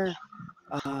down there.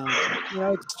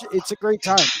 It's a great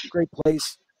time, great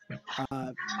place.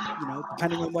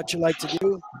 Depending on what you like to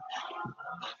do,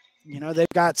 they've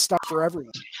got stuff for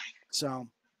everyone. So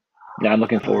yeah, I'm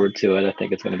looking forward to it. I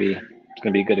think it's gonna be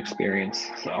a good experience.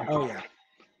 So oh yeah,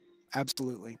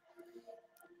 absolutely.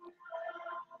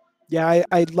 Yeah,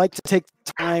 I'd like to take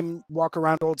time, walk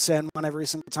around Old San Juan every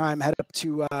single time, head up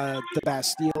to the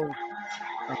Bastille.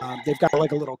 They've got a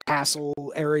little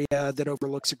castle area that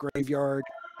overlooks a graveyard.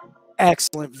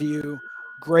 Excellent view,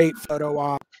 great photo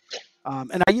op.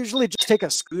 And I usually just take a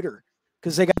scooter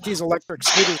because they got these electric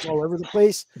scooters all over the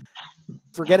place.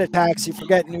 Forget a taxi,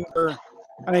 forget an Uber.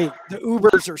 I mean, the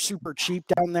Ubers are super cheap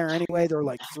down there anyway. They're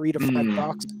like $3 to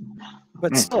 $5.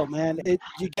 But still, man,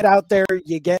 you get out there,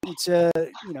 you get into,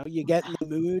 you get in the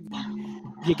mood,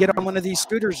 you get on one of these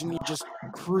scooters and you just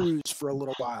cruise for a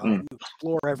little while and you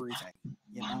explore everything,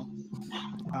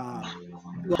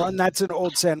 and that's in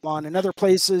Old San Juan. In other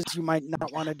places, you might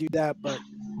not want to do that, but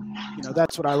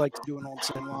that's what I like to do in Old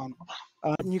San Juan.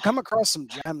 And you come across some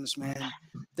gems, man.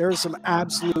 There are some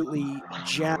absolutely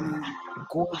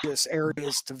gorgeous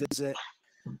areas to visit.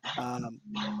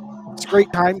 It's a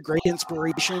great time, great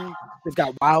inspiration. They've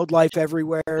got wildlife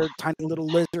everywhere, tiny little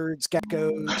lizards,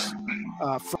 geckos,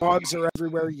 frogs are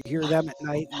everywhere. You hear them at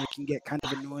night and they can get kind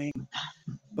of annoying.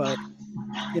 But,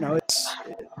 I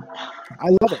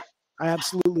love it. I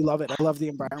absolutely love it. I love the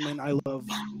environment. I love,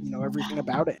 everything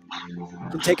about it. You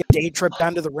can take a day trip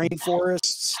down to the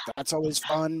rainforests. That's always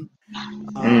fun.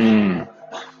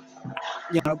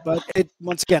 But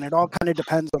once again, it all kind of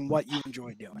depends on what you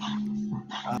enjoy doing.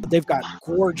 They've got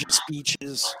gorgeous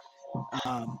beaches.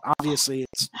 Obviously,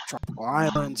 it's tropical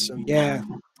island, so yeah,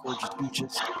 gorgeous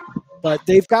beaches. But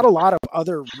they've got a lot of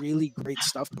other really great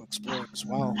stuff to explore as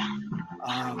well.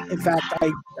 In fact,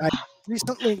 I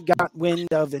recently got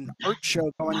wind of an art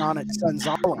show going on at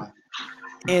Senzala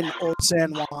in Old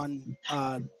San Juan,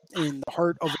 in the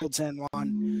heart of Old San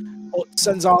Juan.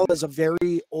 Senzala is a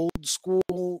very old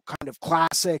school, kind of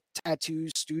classic tattoo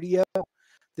studio.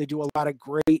 They do a lot of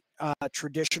great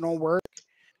traditional work,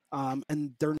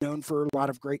 and they're known for a lot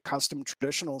of great custom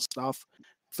traditional stuff.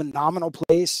 Phenomenal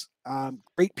place,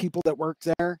 great people that work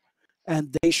there,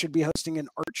 and they should be hosting an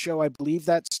art show. I believe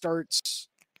that starts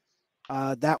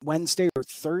that Wednesday or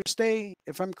Thursday,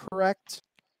 if I'm correct.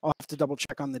 I'll have to double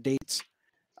check on the dates.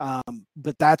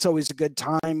 But that's always a good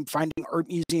time. Finding art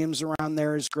museums around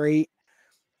there is great.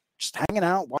 just hanging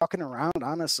out, walking around,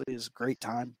 honestly, is a great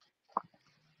time.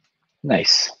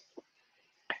 Nice.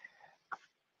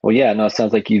 Well, yeah, no, it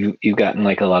sounds like you've gotten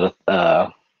like a lot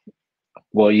of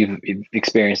well, you've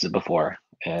experienced it before,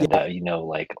 and Yeah. you know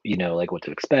what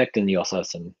to expect, and you also have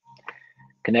some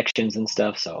connections and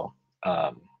stuff. So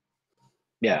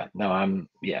yeah, no, I'm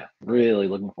really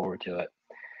looking forward to it,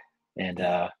 and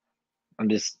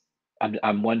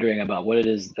I'm wondering about what it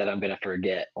is that I'm gonna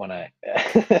forget when I.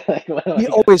 You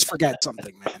always forget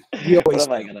something, man. You always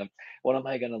what am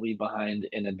I gonna leave behind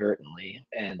inadvertently,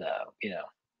 and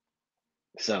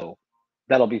so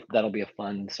that'll be a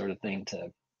fun sort of thing to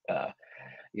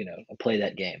play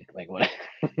that game. Like what?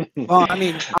 Well, I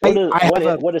mean,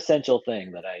 what essential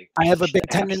thing that I have a big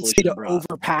absolutely tendency to should've brought?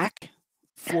 overpack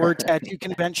for tattoo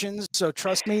conventions. So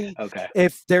trust me, Okay.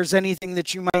 if there's anything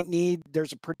that you might need,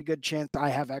 there's a pretty good chance I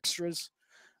have extras.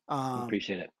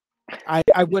 Appreciate it.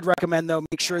 I would recommend, though,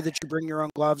 make sure that you bring your own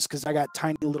gloves, because I got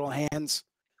tiny little hands.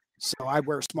 So I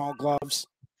wear small gloves.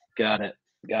 Got it.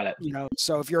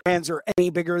 So if your hands are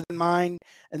any bigger than mine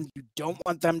and you don't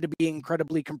want them to be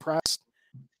incredibly compressed,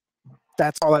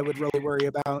 that's all I would really worry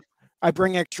about. I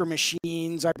bring extra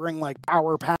machines. I bring like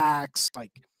power packs.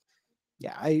 Like,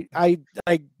 yeah, I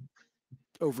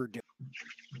overdo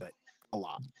it a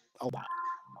lot.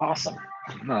 Awesome.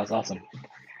 No, that's awesome.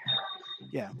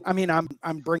 Yeah, I mean, I'm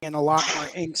bringing a lot more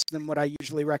inks than what I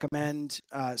usually recommend.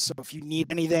 So if you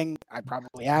need anything, I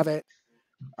probably have it.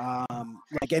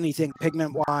 Like anything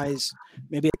pigment wise,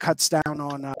 maybe it cuts down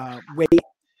on weight.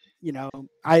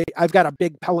 I've got a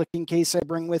big Pelican case I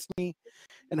bring with me,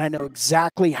 and I know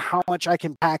exactly how much I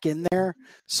can pack in there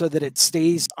so that it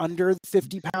stays under the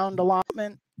 50-pound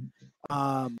allotment.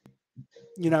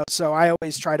 So I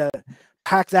always try to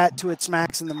pack that to its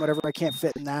max, and then whatever I can't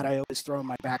fit in that, I always throw in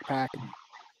my backpack and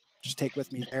just take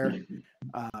with me there.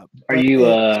 Are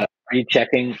you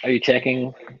checking?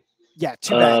 Yeah,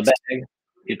 2 bags. Bag?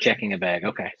 You're checking a bag.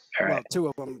 Okay. All right. Well, 2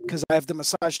 of them, because I have the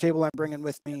massage table I'm bringing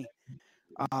with me.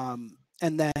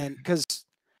 And then, because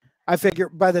I figure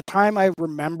by the time I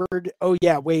remembered, oh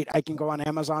yeah, wait, I can go on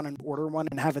Amazon and order one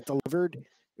and have it delivered,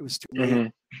 it was too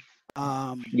late.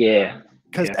 Yeah.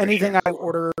 Because anything I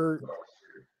order,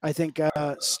 I think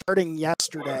starting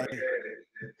yesterday,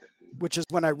 which is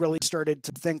when I really started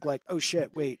to think like, oh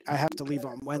shit, wait, I have to leave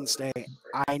on Wednesday.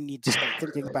 I need to start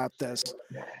thinking about this.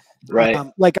 Right.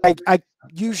 Like I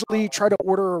usually try to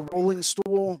order a rolling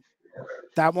stool.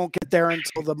 That won't get there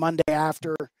until the Monday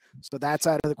after. So that's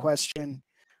out of the question.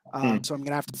 So I'm going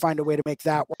to have to find a way to make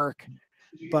that work.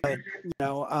 But,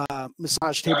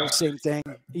 massage table, same thing.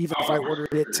 Even if I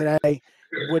ordered it today,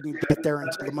 it wouldn't get there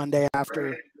until the Monday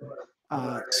after.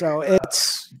 So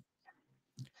it's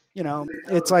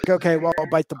like, okay, well, I'll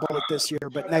bite the bullet this year,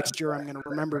 but next year I'm going to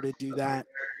remember to do that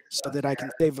so that I can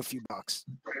save a few bucks.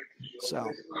 So,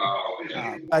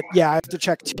 but yeah, I have to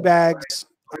check 2 bags,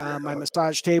 my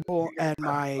massage table, and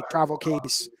my travel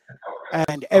case,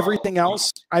 and everything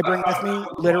else I bring with me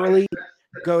literally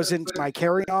goes into my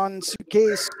carry-on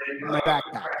suitcase and my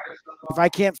backpack. If I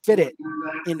can't fit it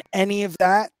in any of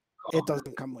that, it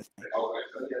doesn't come with me.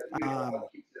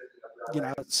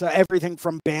 So everything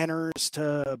from banners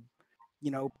to,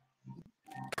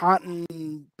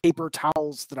 cotton paper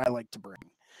towels that I like to bring.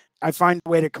 I find a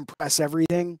way to compress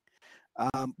everything,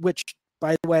 which,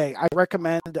 by the way, I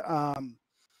recommend.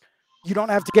 You don't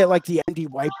have to get like the MD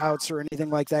wipeouts or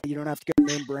anything like that. You don't have to get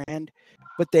a name brand,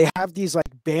 but they have these like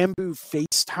bamboo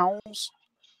face towels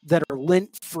that are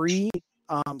lint free.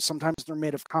 Sometimes they're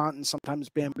made of cotton, sometimes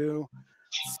bamboo.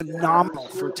 Phenomenal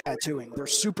for tattooing. They're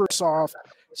super soft,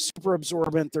 super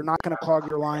absorbent. They're not going to clog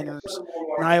your liners.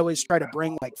 And I always try to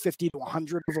bring like 50 to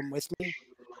 100 of them with me.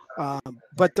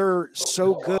 But they're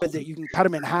so good that you can cut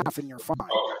them in half and you're fine.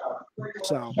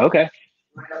 So, okay.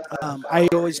 I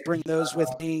always bring those with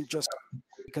me just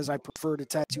because I prefer to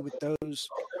tattoo with those.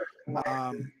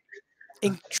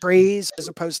 Ink trays as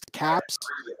opposed to caps.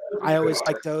 I always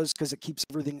like those because it keeps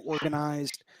everything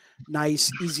organized, nice,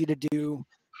 easy to do.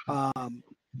 And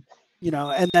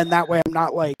then that way I'm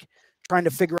not like trying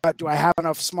to figure out, do I have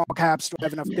enough small caps? Do I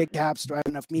have enough big caps? Do I have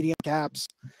enough medium caps?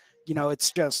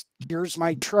 It's just, here's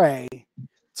my tray.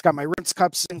 It's got my rinse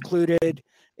cups included.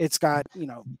 It's got,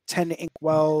 10 ink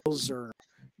wells or,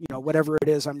 whatever it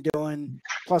is I'm doing,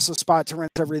 plus a spot to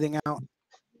rinse everything out.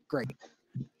 Great.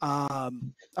 I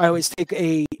always take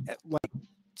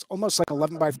it's almost like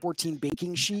 11 by 14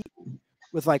 baking sheet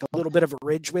with like a little bit of a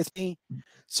ridge with me.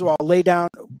 So I'll lay down.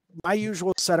 My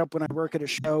usual setup when I work at a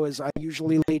show is I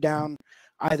usually lay down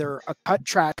either a cut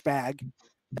trash bag,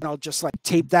 and I'll just like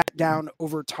tape that down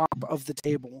over top of the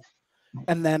table.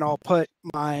 And then I'll put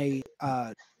my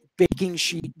baking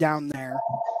sheet down there.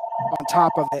 on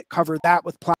top of it, cover that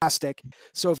with plastic.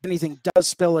 So if anything does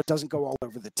spill, it doesn't go all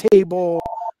over the table.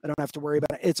 I don't have to worry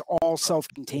about it. It's all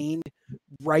self-contained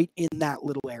right in that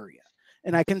little area.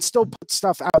 And I can still put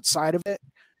stuff outside of it,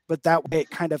 but that way it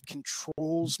kind of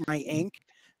controls my ink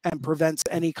and prevents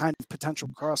any kind of potential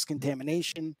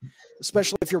cross-contamination,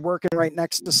 especially if you're working right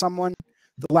next to someone.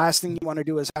 The last thing you want to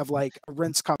do is have like a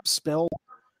rinse cup spill,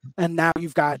 and now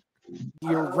you've got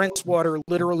your rinse water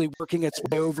literally working its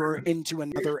way over into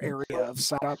another area of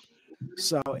setup.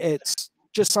 So it's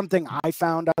just something I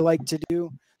found I like to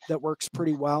do that works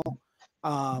pretty well.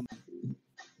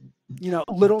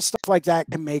 Little stuff like that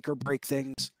can make or break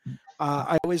things.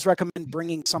 I always recommend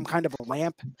bringing some kind of a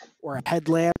lamp or a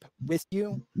headlamp with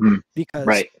you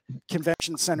because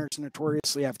convention centers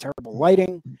notoriously have terrible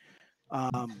lighting.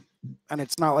 And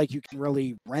it's not like you can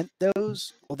really rent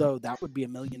those, although that would be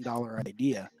 $1 million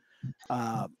idea.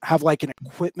 Have like an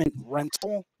equipment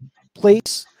rental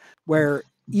place where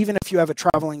even if you have a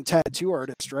traveling tattoo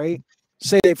artist, right?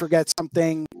 Say they forget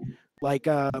something like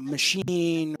a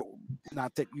machine,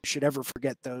 not that you should ever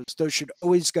forget those. Those should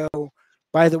always go,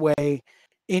 by the way,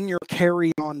 in your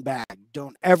carry-on bag.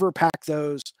 Don't ever pack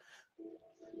those.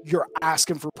 You're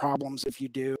asking for problems if you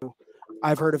do.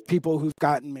 I've heard of people who've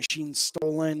gotten machines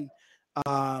stolen.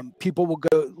 People will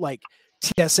go like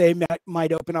TSA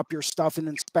might open up your stuff and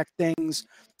inspect things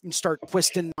and start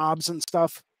twisting knobs and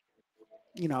stuff,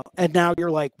 and now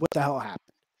you're like, what the hell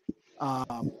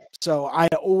happened? So I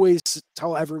always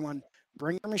tell everyone,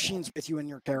 bring your machines with you in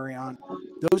your carry-on.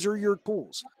 Those are your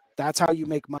tools. That's how you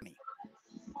make money.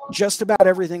 Just about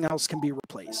everything else can be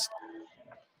replaced.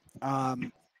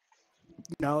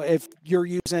 If you're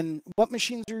using, what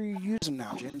machines are you using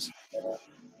now, James?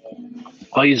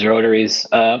 I'll use rotaries.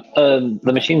 The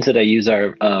machines that I use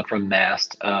are from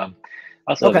Mast. I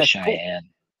also have a Cheyenne,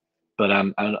 but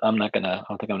I'm not gonna. I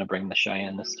don't think I'm gonna bring the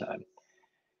Cheyenne this time.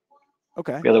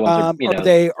 Okay. The other ones are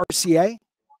they RCA?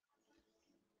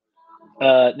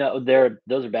 No,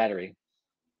 those are battery.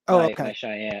 Oh, okay.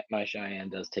 My Cheyenne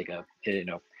does take a.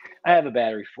 I have a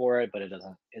battery for it, but it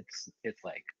doesn't. It's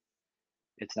like,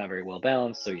 it's not very well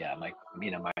balanced. So yeah, my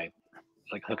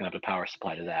like hooking up a power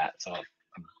supply to that. So I'm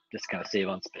just kind of save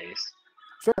on space.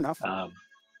 Fair enough.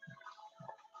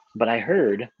 But I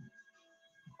heard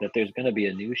that there's going to be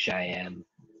a new Cheyenne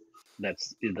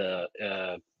that's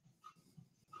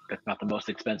that's not the most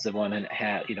expensive one, and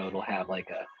it'll have like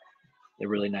a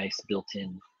really nice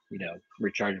built-in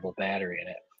rechargeable battery in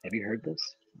it. Have you heard this?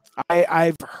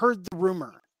 I've heard the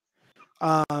rumor.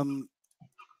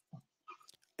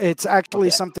 It's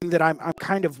actually something that I'm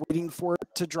kind of waiting for it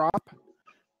to drop.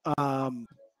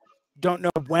 Don't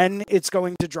know when it's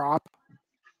going to drop,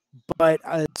 but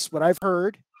it's what I've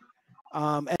heard.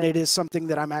 And it is something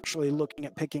that I'm actually looking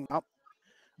at picking up.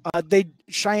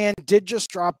 Cheyenne did just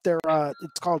drop their,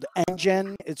 it's called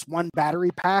Engine. It's one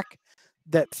battery pack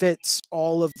that fits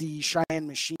all of the Cheyenne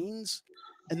machines,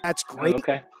 and that's great.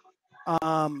 Okay.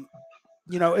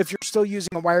 If you're still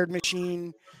using a wired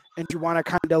machine and you want to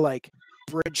kind of like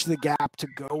bridge the gap to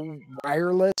go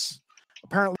wireless,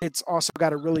 apparently it's also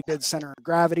got a really good center of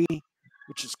gravity,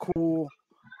 which is cool.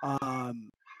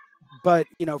 But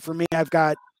for me, I've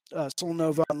got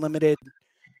Solnova Unlimited.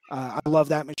 I love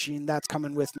that machine. That's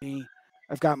coming with me.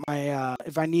 I've got my,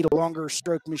 if I need a longer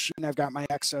stroke machine, I've got my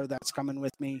EXO that's coming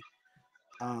with me.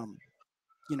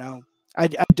 I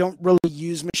don't really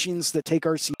use machines that take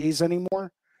RCAs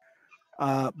anymore.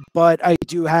 But I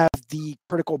do have the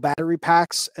critical battery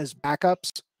packs as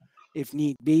backups if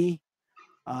need be.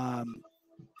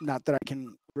 Not that I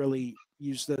can really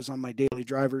use those on my daily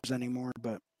drivers anymore,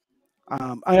 but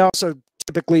I also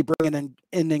typically bring in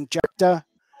an Injecta,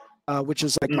 which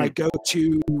is like my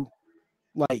go-to.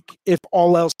 Like if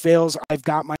all else fails, I've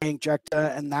got my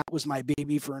Injecta, and that was my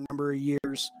baby for a number of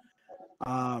years.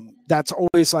 That's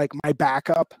always like my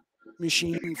backup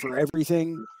machine for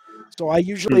everything. So I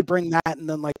usually bring that and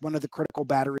then like one of the critical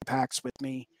battery packs with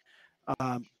me,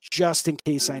 just in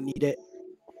case I need it.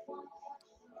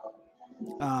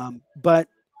 But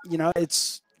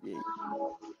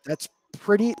that's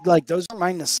pretty, like, those are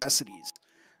my necessities.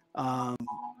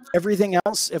 Everything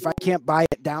else, if I can't buy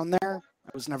it down there,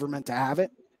 I was never meant to have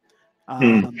it.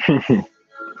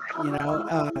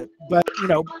 But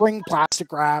bring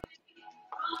plastic wrap.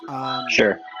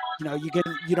 Sure.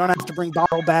 You don't have to bring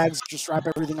bottle bags. Just wrap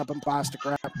everything up in plastic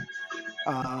wrap.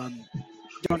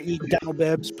 Don't need dental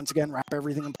bibs. Once again, wrap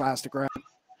everything in plastic wrap.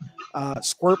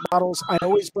 Squirt bottles. I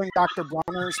always bring Dr.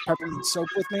 Bronner's peppermint soap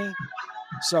with me.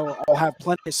 So I'll have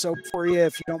plenty of soap for you.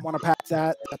 If you don't want to pack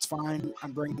that, that's fine.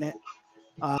 I'm bringing it.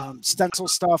 Stencil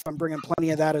stuff, I'm bringing plenty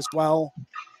of that as well.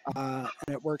 And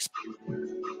it works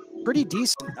pretty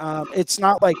decent. It's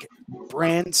not like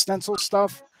brand stencil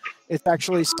stuff. It's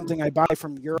actually something I buy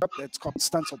from Europe. It's called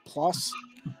Stencil Plus.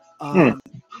 And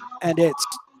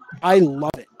I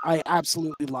love it. I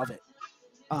absolutely love it.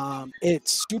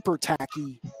 It's super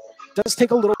tacky. Does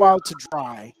take a little while to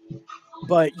dry,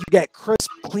 but you get crisp,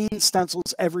 clean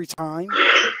stencils every time.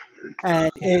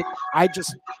 And I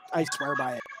swear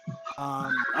by it.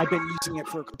 I've been using it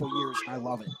for a couple years and I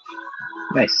love it.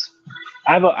 Nice.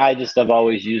 I've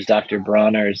always used Dr.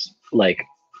 Bronner's like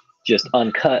just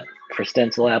uncut for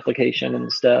stencil application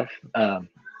and stuff. And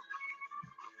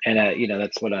you know,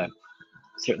 that's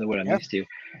certainly what I'm used to.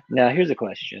 Now here's a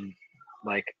question.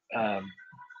 Like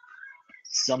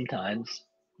sometimes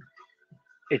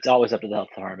it's always up to the health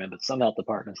department, but some health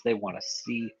departments, they want to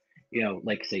see, you know,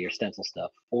 like say your stencil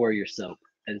stuff or your soap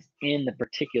as in the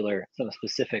particular, some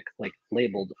specific like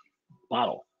labeled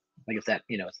bottle. Like it's that,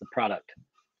 you know, it's the product.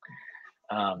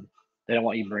 They don't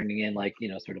want you bringing in like, you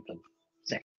know, sort of a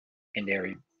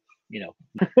secondary, you know,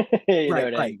 you know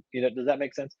what I mean? You know, does that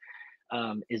make sense?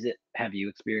 Have you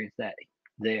experienced that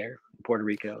there in Puerto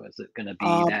Rico? Is it going to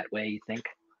be that way, you think?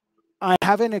 I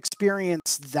haven't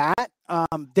experienced that.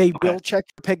 They will check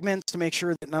your pigments to make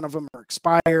sure that none of them are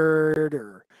expired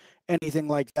or anything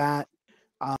like that.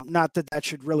 Not that that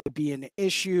should really be an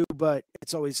issue, but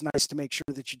it's always nice to make sure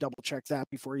that you double check that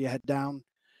before you head down.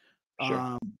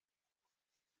 Sure.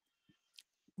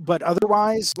 But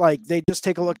otherwise, like they just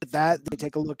take a look at that. They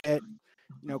take a look at,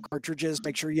 you know, cartridges,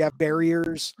 make sure you have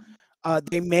barriers.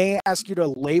 They may ask you to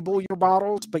label your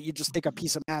bottles, but you just take a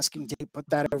piece of masking tape, put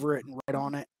that over it and write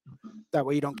on it. That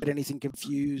way you don't get anything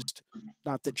confused.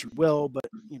 Not that you will, but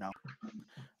you know.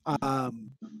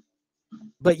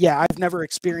 But yeah, I've never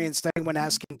experienced anyone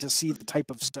asking to see the type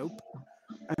of soap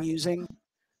I'm using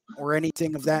or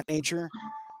anything of that nature.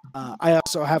 I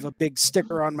also have a big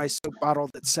sticker on my soap bottle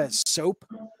that says soap.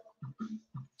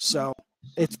 So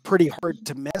it's pretty hard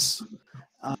to miss.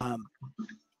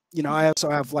 You know, I also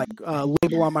have like a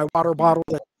label on my water bottle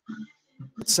that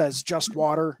says just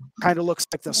water. Kind of looks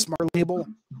like the Smart label.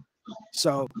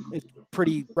 So it's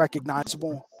pretty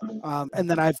recognizable. And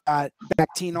then I've got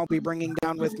Bactine I'll be bringing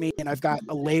down with me, and I've got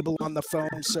a label on the foam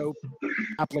soap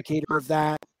applicator of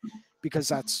that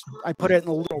because I put it in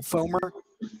a little foamer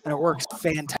and it works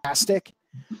fantastic.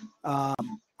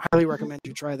 Highly recommend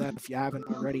you try that if you haven't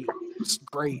already. It's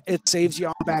great. It saves you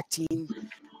on Bactine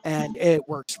and it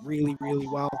works really, really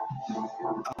well.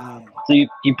 So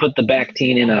you put the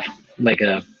Bactine in a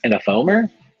foamer?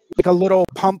 Like a little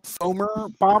pump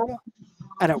foamer bottle,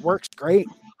 and it works great.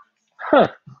 Huh.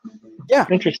 Yeah.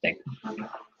 Interesting.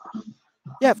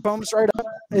 Yeah, foams right up.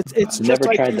 It's just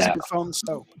like using foam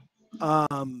soap.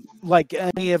 Like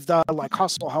any of the like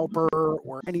Hustle Helper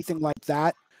or anything like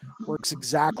that works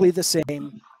exactly the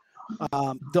same.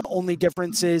 The only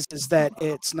difference is that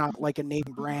it's not like a name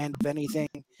brand of anything.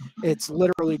 It's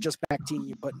literally just Bactine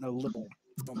you put in a little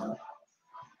foamer.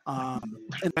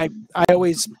 And I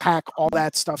always pack all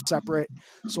that stuff separate.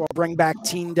 So I'll bring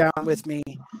Bactine down with me,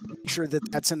 make sure that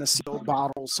that's in a sealed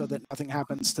bottle so that nothing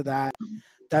happens to that.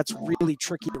 That's really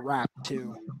tricky to wrap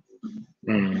too.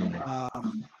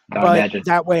 But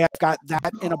that way I've got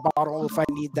that in a bottle if I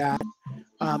need that.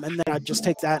 And then I just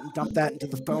take that and dump that into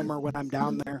the foamer when I'm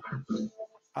down there.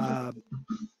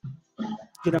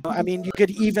 You know, I mean, you could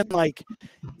even like,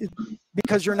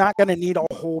 because you're not going to need a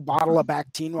whole bottle of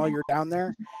Bactine while you're down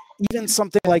there. Even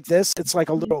something like this, it's like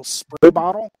a little spray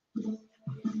bottle.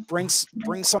 Bring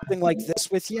something like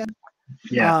this with you.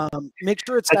 Yeah. Make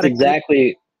sure it's I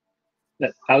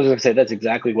was going to say that's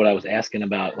exactly what I was asking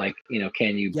about. Like, you know,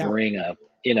 can you bring an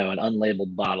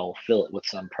unlabeled bottle, fill it with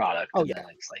some product, and then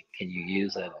it's like, can you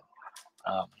use it?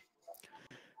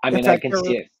 I mean, I can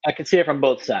see it. I can see it from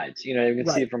both sides. You know, you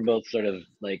can see it from both sort of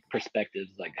like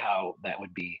perspectives, like how that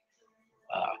would be.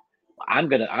 I'm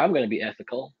gonna be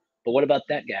ethical, but what about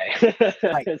that guy?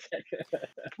 Right.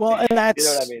 Well, and that's,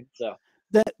 you know what I mean. So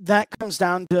that comes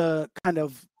down to kind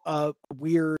of a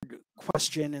weird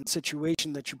question and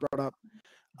situation that you brought up.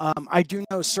 I do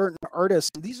know certain artists,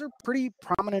 and these are pretty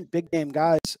prominent big name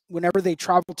guys. Whenever they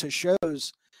travel to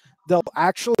shows, they'll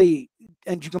actually,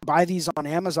 and you can buy these on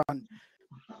Amazon.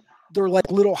 They're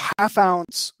like little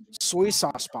half-ounce soy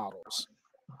sauce bottles,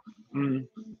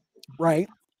 right?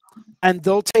 And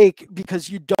they'll take, because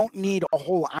you don't need a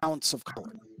whole ounce of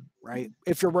color, right?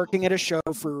 If you're working at a show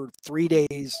for 3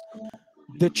 days,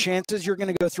 the chances you're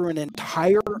going to go through an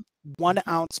entire 1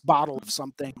 ounce bottle of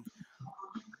something,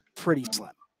 pretty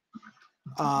slim.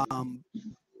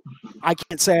 I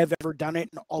can't say I've ever done it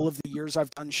in all of the years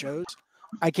I've done shows.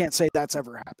 I can't say that's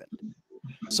ever happened.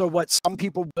 So what some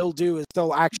people will do is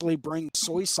they'll actually bring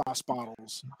soy sauce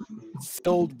bottles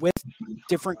filled with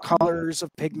different colors of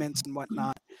pigments and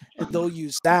whatnot, and they'll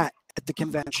use that at the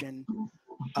convention.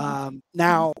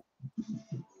 Now,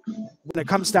 when it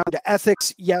comes down to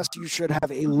ethics, yes, you should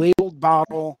have a labeled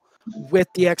bottle with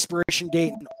the expiration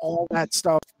date and all that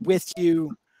stuff with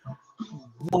you.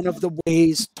 One of the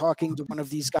ways, talking to one of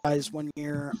these guys one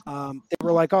year, they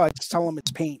were like, "Oh, I just tell them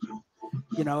it's paint,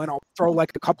 and I'll throw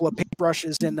like a couple of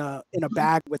paintbrushes in a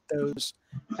bag with those,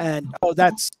 and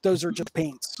those are just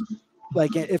paints.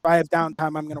 Like if I have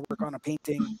downtime, I'm going to work on a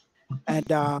painting,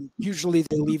 and usually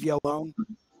they leave you alone."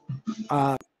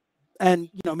 And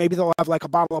maybe they'll have like a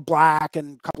bottle of black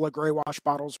and a couple of gray wash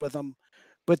bottles with them,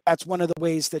 but that's one of the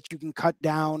ways that you can cut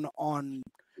down on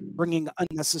bringing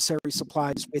unnecessary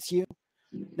supplies with you.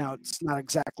 Now, it's not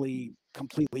exactly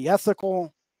completely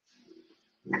ethical,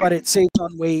 but it saves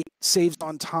on weight, saves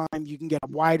on time. You can get a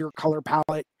wider color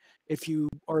palette if you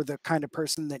are the kind of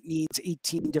person that needs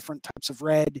 18 different types of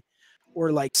red,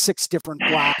 or like 6 different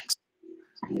blacks,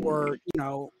 or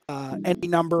any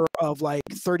number of like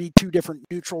 32 different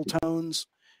neutral tones.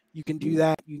 You can do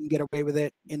that. You can get away with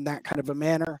it in that kind of a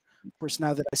manner. Of course,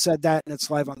 now that I said that and it's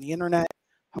live on the internet,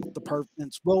 health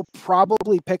departments will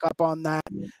probably pick up on that.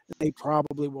 They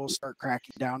probably will start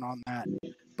cracking down on that.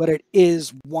 But it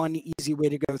is one easy way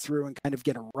to go through and kind of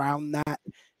get around that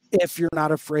if you're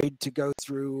not afraid to go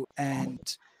through and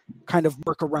kind of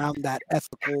work around that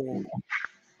ethical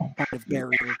kind of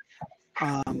barrier.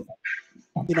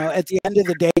 At the end of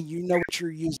the day, you know what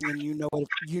you're using, and you know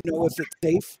if it's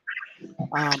safe.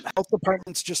 Health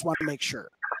departments just want to make sure.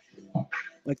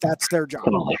 Like that's their job,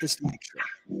 is to make sure.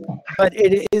 But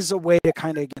it is a way to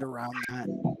kind of get around that.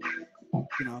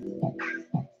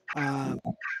 And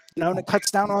it cuts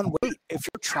down on weight. If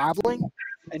you're traveling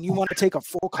and you want to take a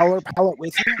full color palette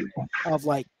with you of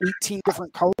like 18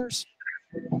 different colors,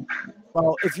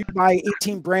 well, if you buy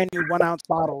 18 brand new 1 ounce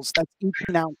bottles, that's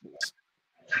 18 ounces.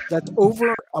 That's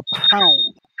over a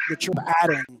pound that you're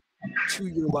adding to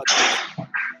your luggage.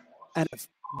 And if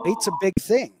weight's a big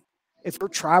thing, if you're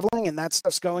traveling and that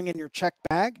stuff's going in your checked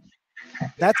bag,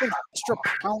 that's an extra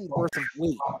pound worth of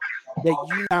weight that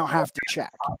you now have to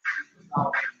check.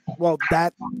 Well,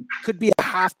 that could be a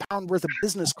half pound worth of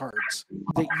business cards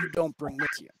that you don't bring with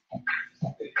you.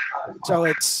 So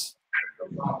it's,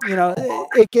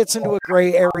 it gets into a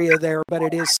gray area there, but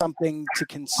it is something to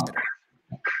consider.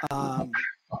 I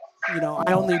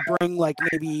only bring like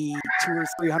maybe 200 or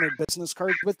 300 business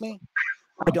cards with me.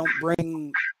 I don't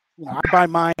bring, I buy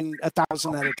mine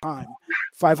 1,000 at a time.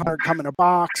 500 come in a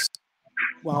box.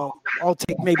 Well, I'll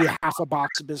take maybe half a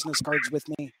box of business cards with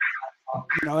me,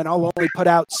 and I'll only put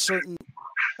out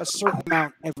a certain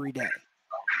amount every day.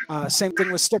 Same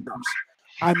thing with stickers.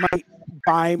 I might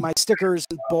buy my stickers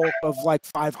in bulk of like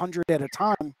 500 at a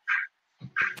time.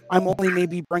 I'm only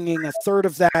maybe bringing a third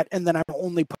of that, and then I'm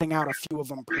only putting out a few of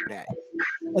them per day.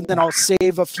 And then I'll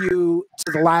save a few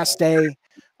to the last day.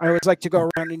 I always like to go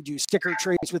around and do sticker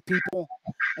trades with people.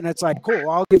 And it's like, cool,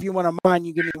 I'll give you one of mine,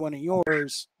 you give me one of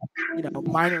yours.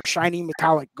 Mine are shiny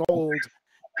metallic gold.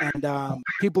 And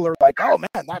people are like, oh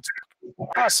man, that's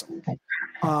awesome.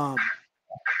 But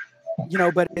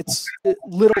it's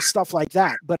little stuff like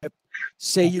that. But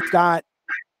say you've got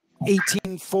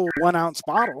 18 full 1 ounce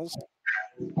bottles,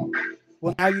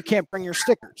 well, now you can't bring your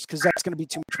stickers because that's going to be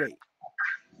too much weight.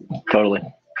 Totally.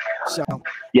 So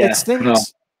it's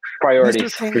things, priorities,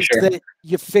 these are things for sure. that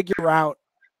you figure out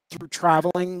through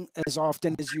traveling as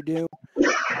often as you do.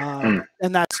 And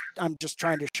I'm just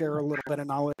trying to share a little bit of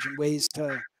knowledge and ways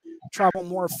to travel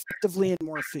more effectively and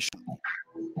more efficiently.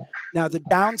 Now, the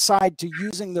downside to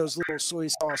using those little soy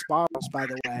sauce bottles, by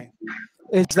the way,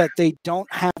 is that they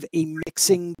don't have a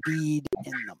mixing bead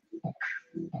in them.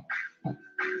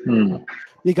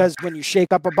 Because when you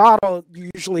shake up a bottle,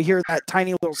 you usually hear that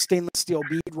tiny little stainless steel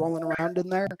bead rolling around in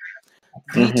there.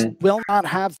 These will not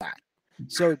have that.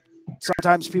 So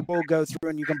sometimes people will go through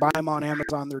and you can buy them on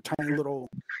Amazon. They're tiny little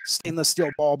stainless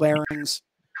steel ball bearings.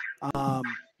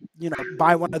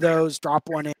 Buy one of those, drop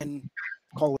one in,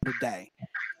 call it a day.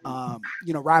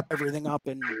 Wrap everything up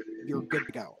and you're good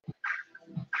to go.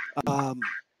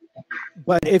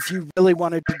 But if you really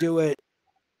wanted to do it,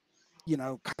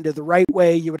 kind of the right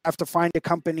way, you would have to find a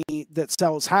company that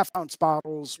sells half-ounce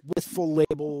bottles with full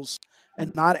labels,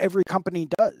 and not every company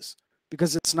does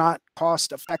because it's not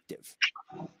cost-effective.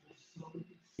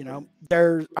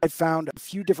 I found a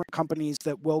few different companies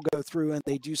that will go through and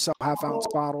they do sell half-ounce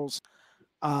bottles.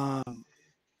 I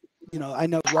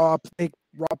know Raw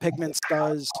Pigments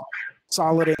does,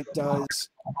 Solid Ink does,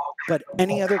 but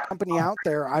any other company out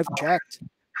there I've checked,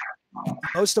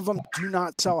 Most of them do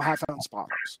not sell half-ounce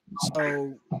bottles.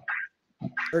 So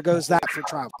there goes that for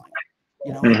traveling,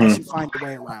 unless you find a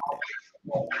way around it.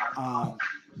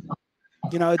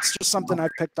 It's just something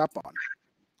I've picked up on.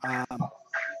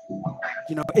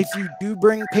 If you do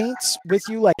bring paints with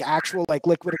you, like actual like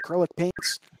liquid acrylic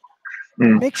paints,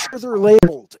 make sure they're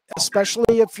labeled,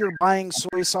 especially if you're buying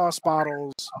soy sauce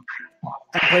bottles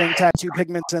and putting tattoo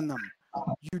pigments in them.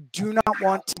 You do not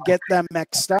want to get them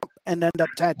mixed up and end up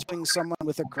tattooing someone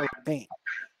with acrylic paint.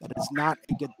 That is not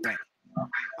a good thing.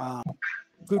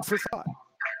 Food for thought.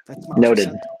 That's my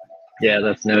noted. Yeah,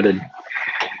 that's noted.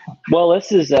 Well,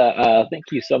 this is thank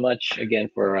you so much again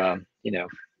for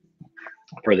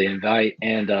for the invite,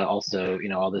 and also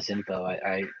all this info.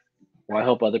 I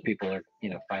hope other people are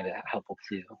find it helpful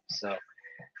too. So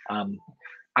I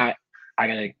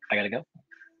gotta go,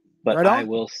 but right on.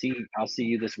 I'll see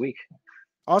you this week.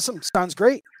 Awesome, sounds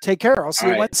great. Take care. I'll see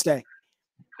you Wednesday.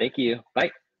 Thank you.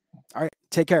 Bye. All right,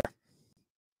 take care.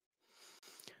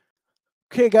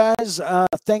 Okay, guys,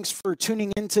 thanks for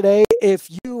tuning in today. If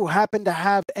you happen to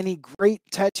have any great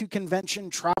tattoo convention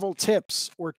travel tips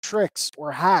or tricks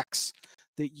or hacks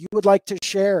that you would like to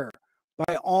share,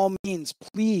 by all means,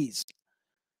 please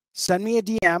send me a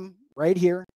DM right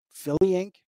here, Philly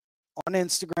Inc. on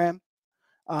Instagram.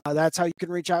 That's how you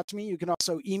can reach out to me. You can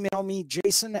also email me,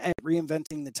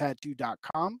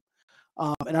 jason@reinventingthetattoo.com.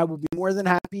 And I will be more than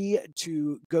happy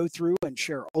to go through and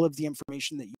share all of the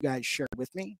information that you guys share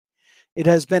with me. It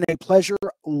has been a pleasure,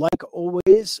 like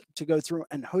always, to go through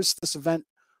and host this event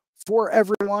for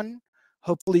everyone.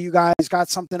 Hopefully you guys got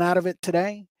something out of it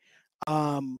today.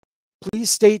 Please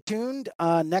stay tuned.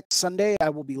 Next Sunday, I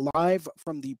will be live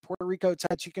from the Puerto Rico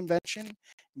Tattoo Convention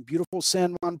in beautiful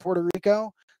San Juan, Puerto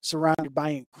Rico, surrounded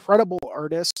by incredible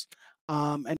artists.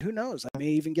 And who knows, I may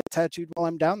even get tattooed while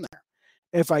I'm down there.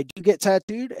 If I do get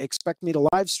tattooed, expect me to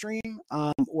live stream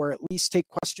or at least take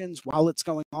questions while it's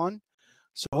going on.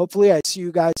 So hopefully I see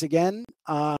you guys again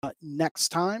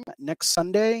next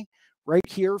Sunday, right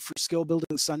here for Skill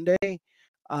Building Sunday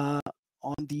on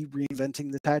the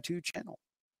Reinventing the Tattoo channel.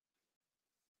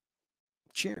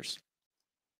 Cheers.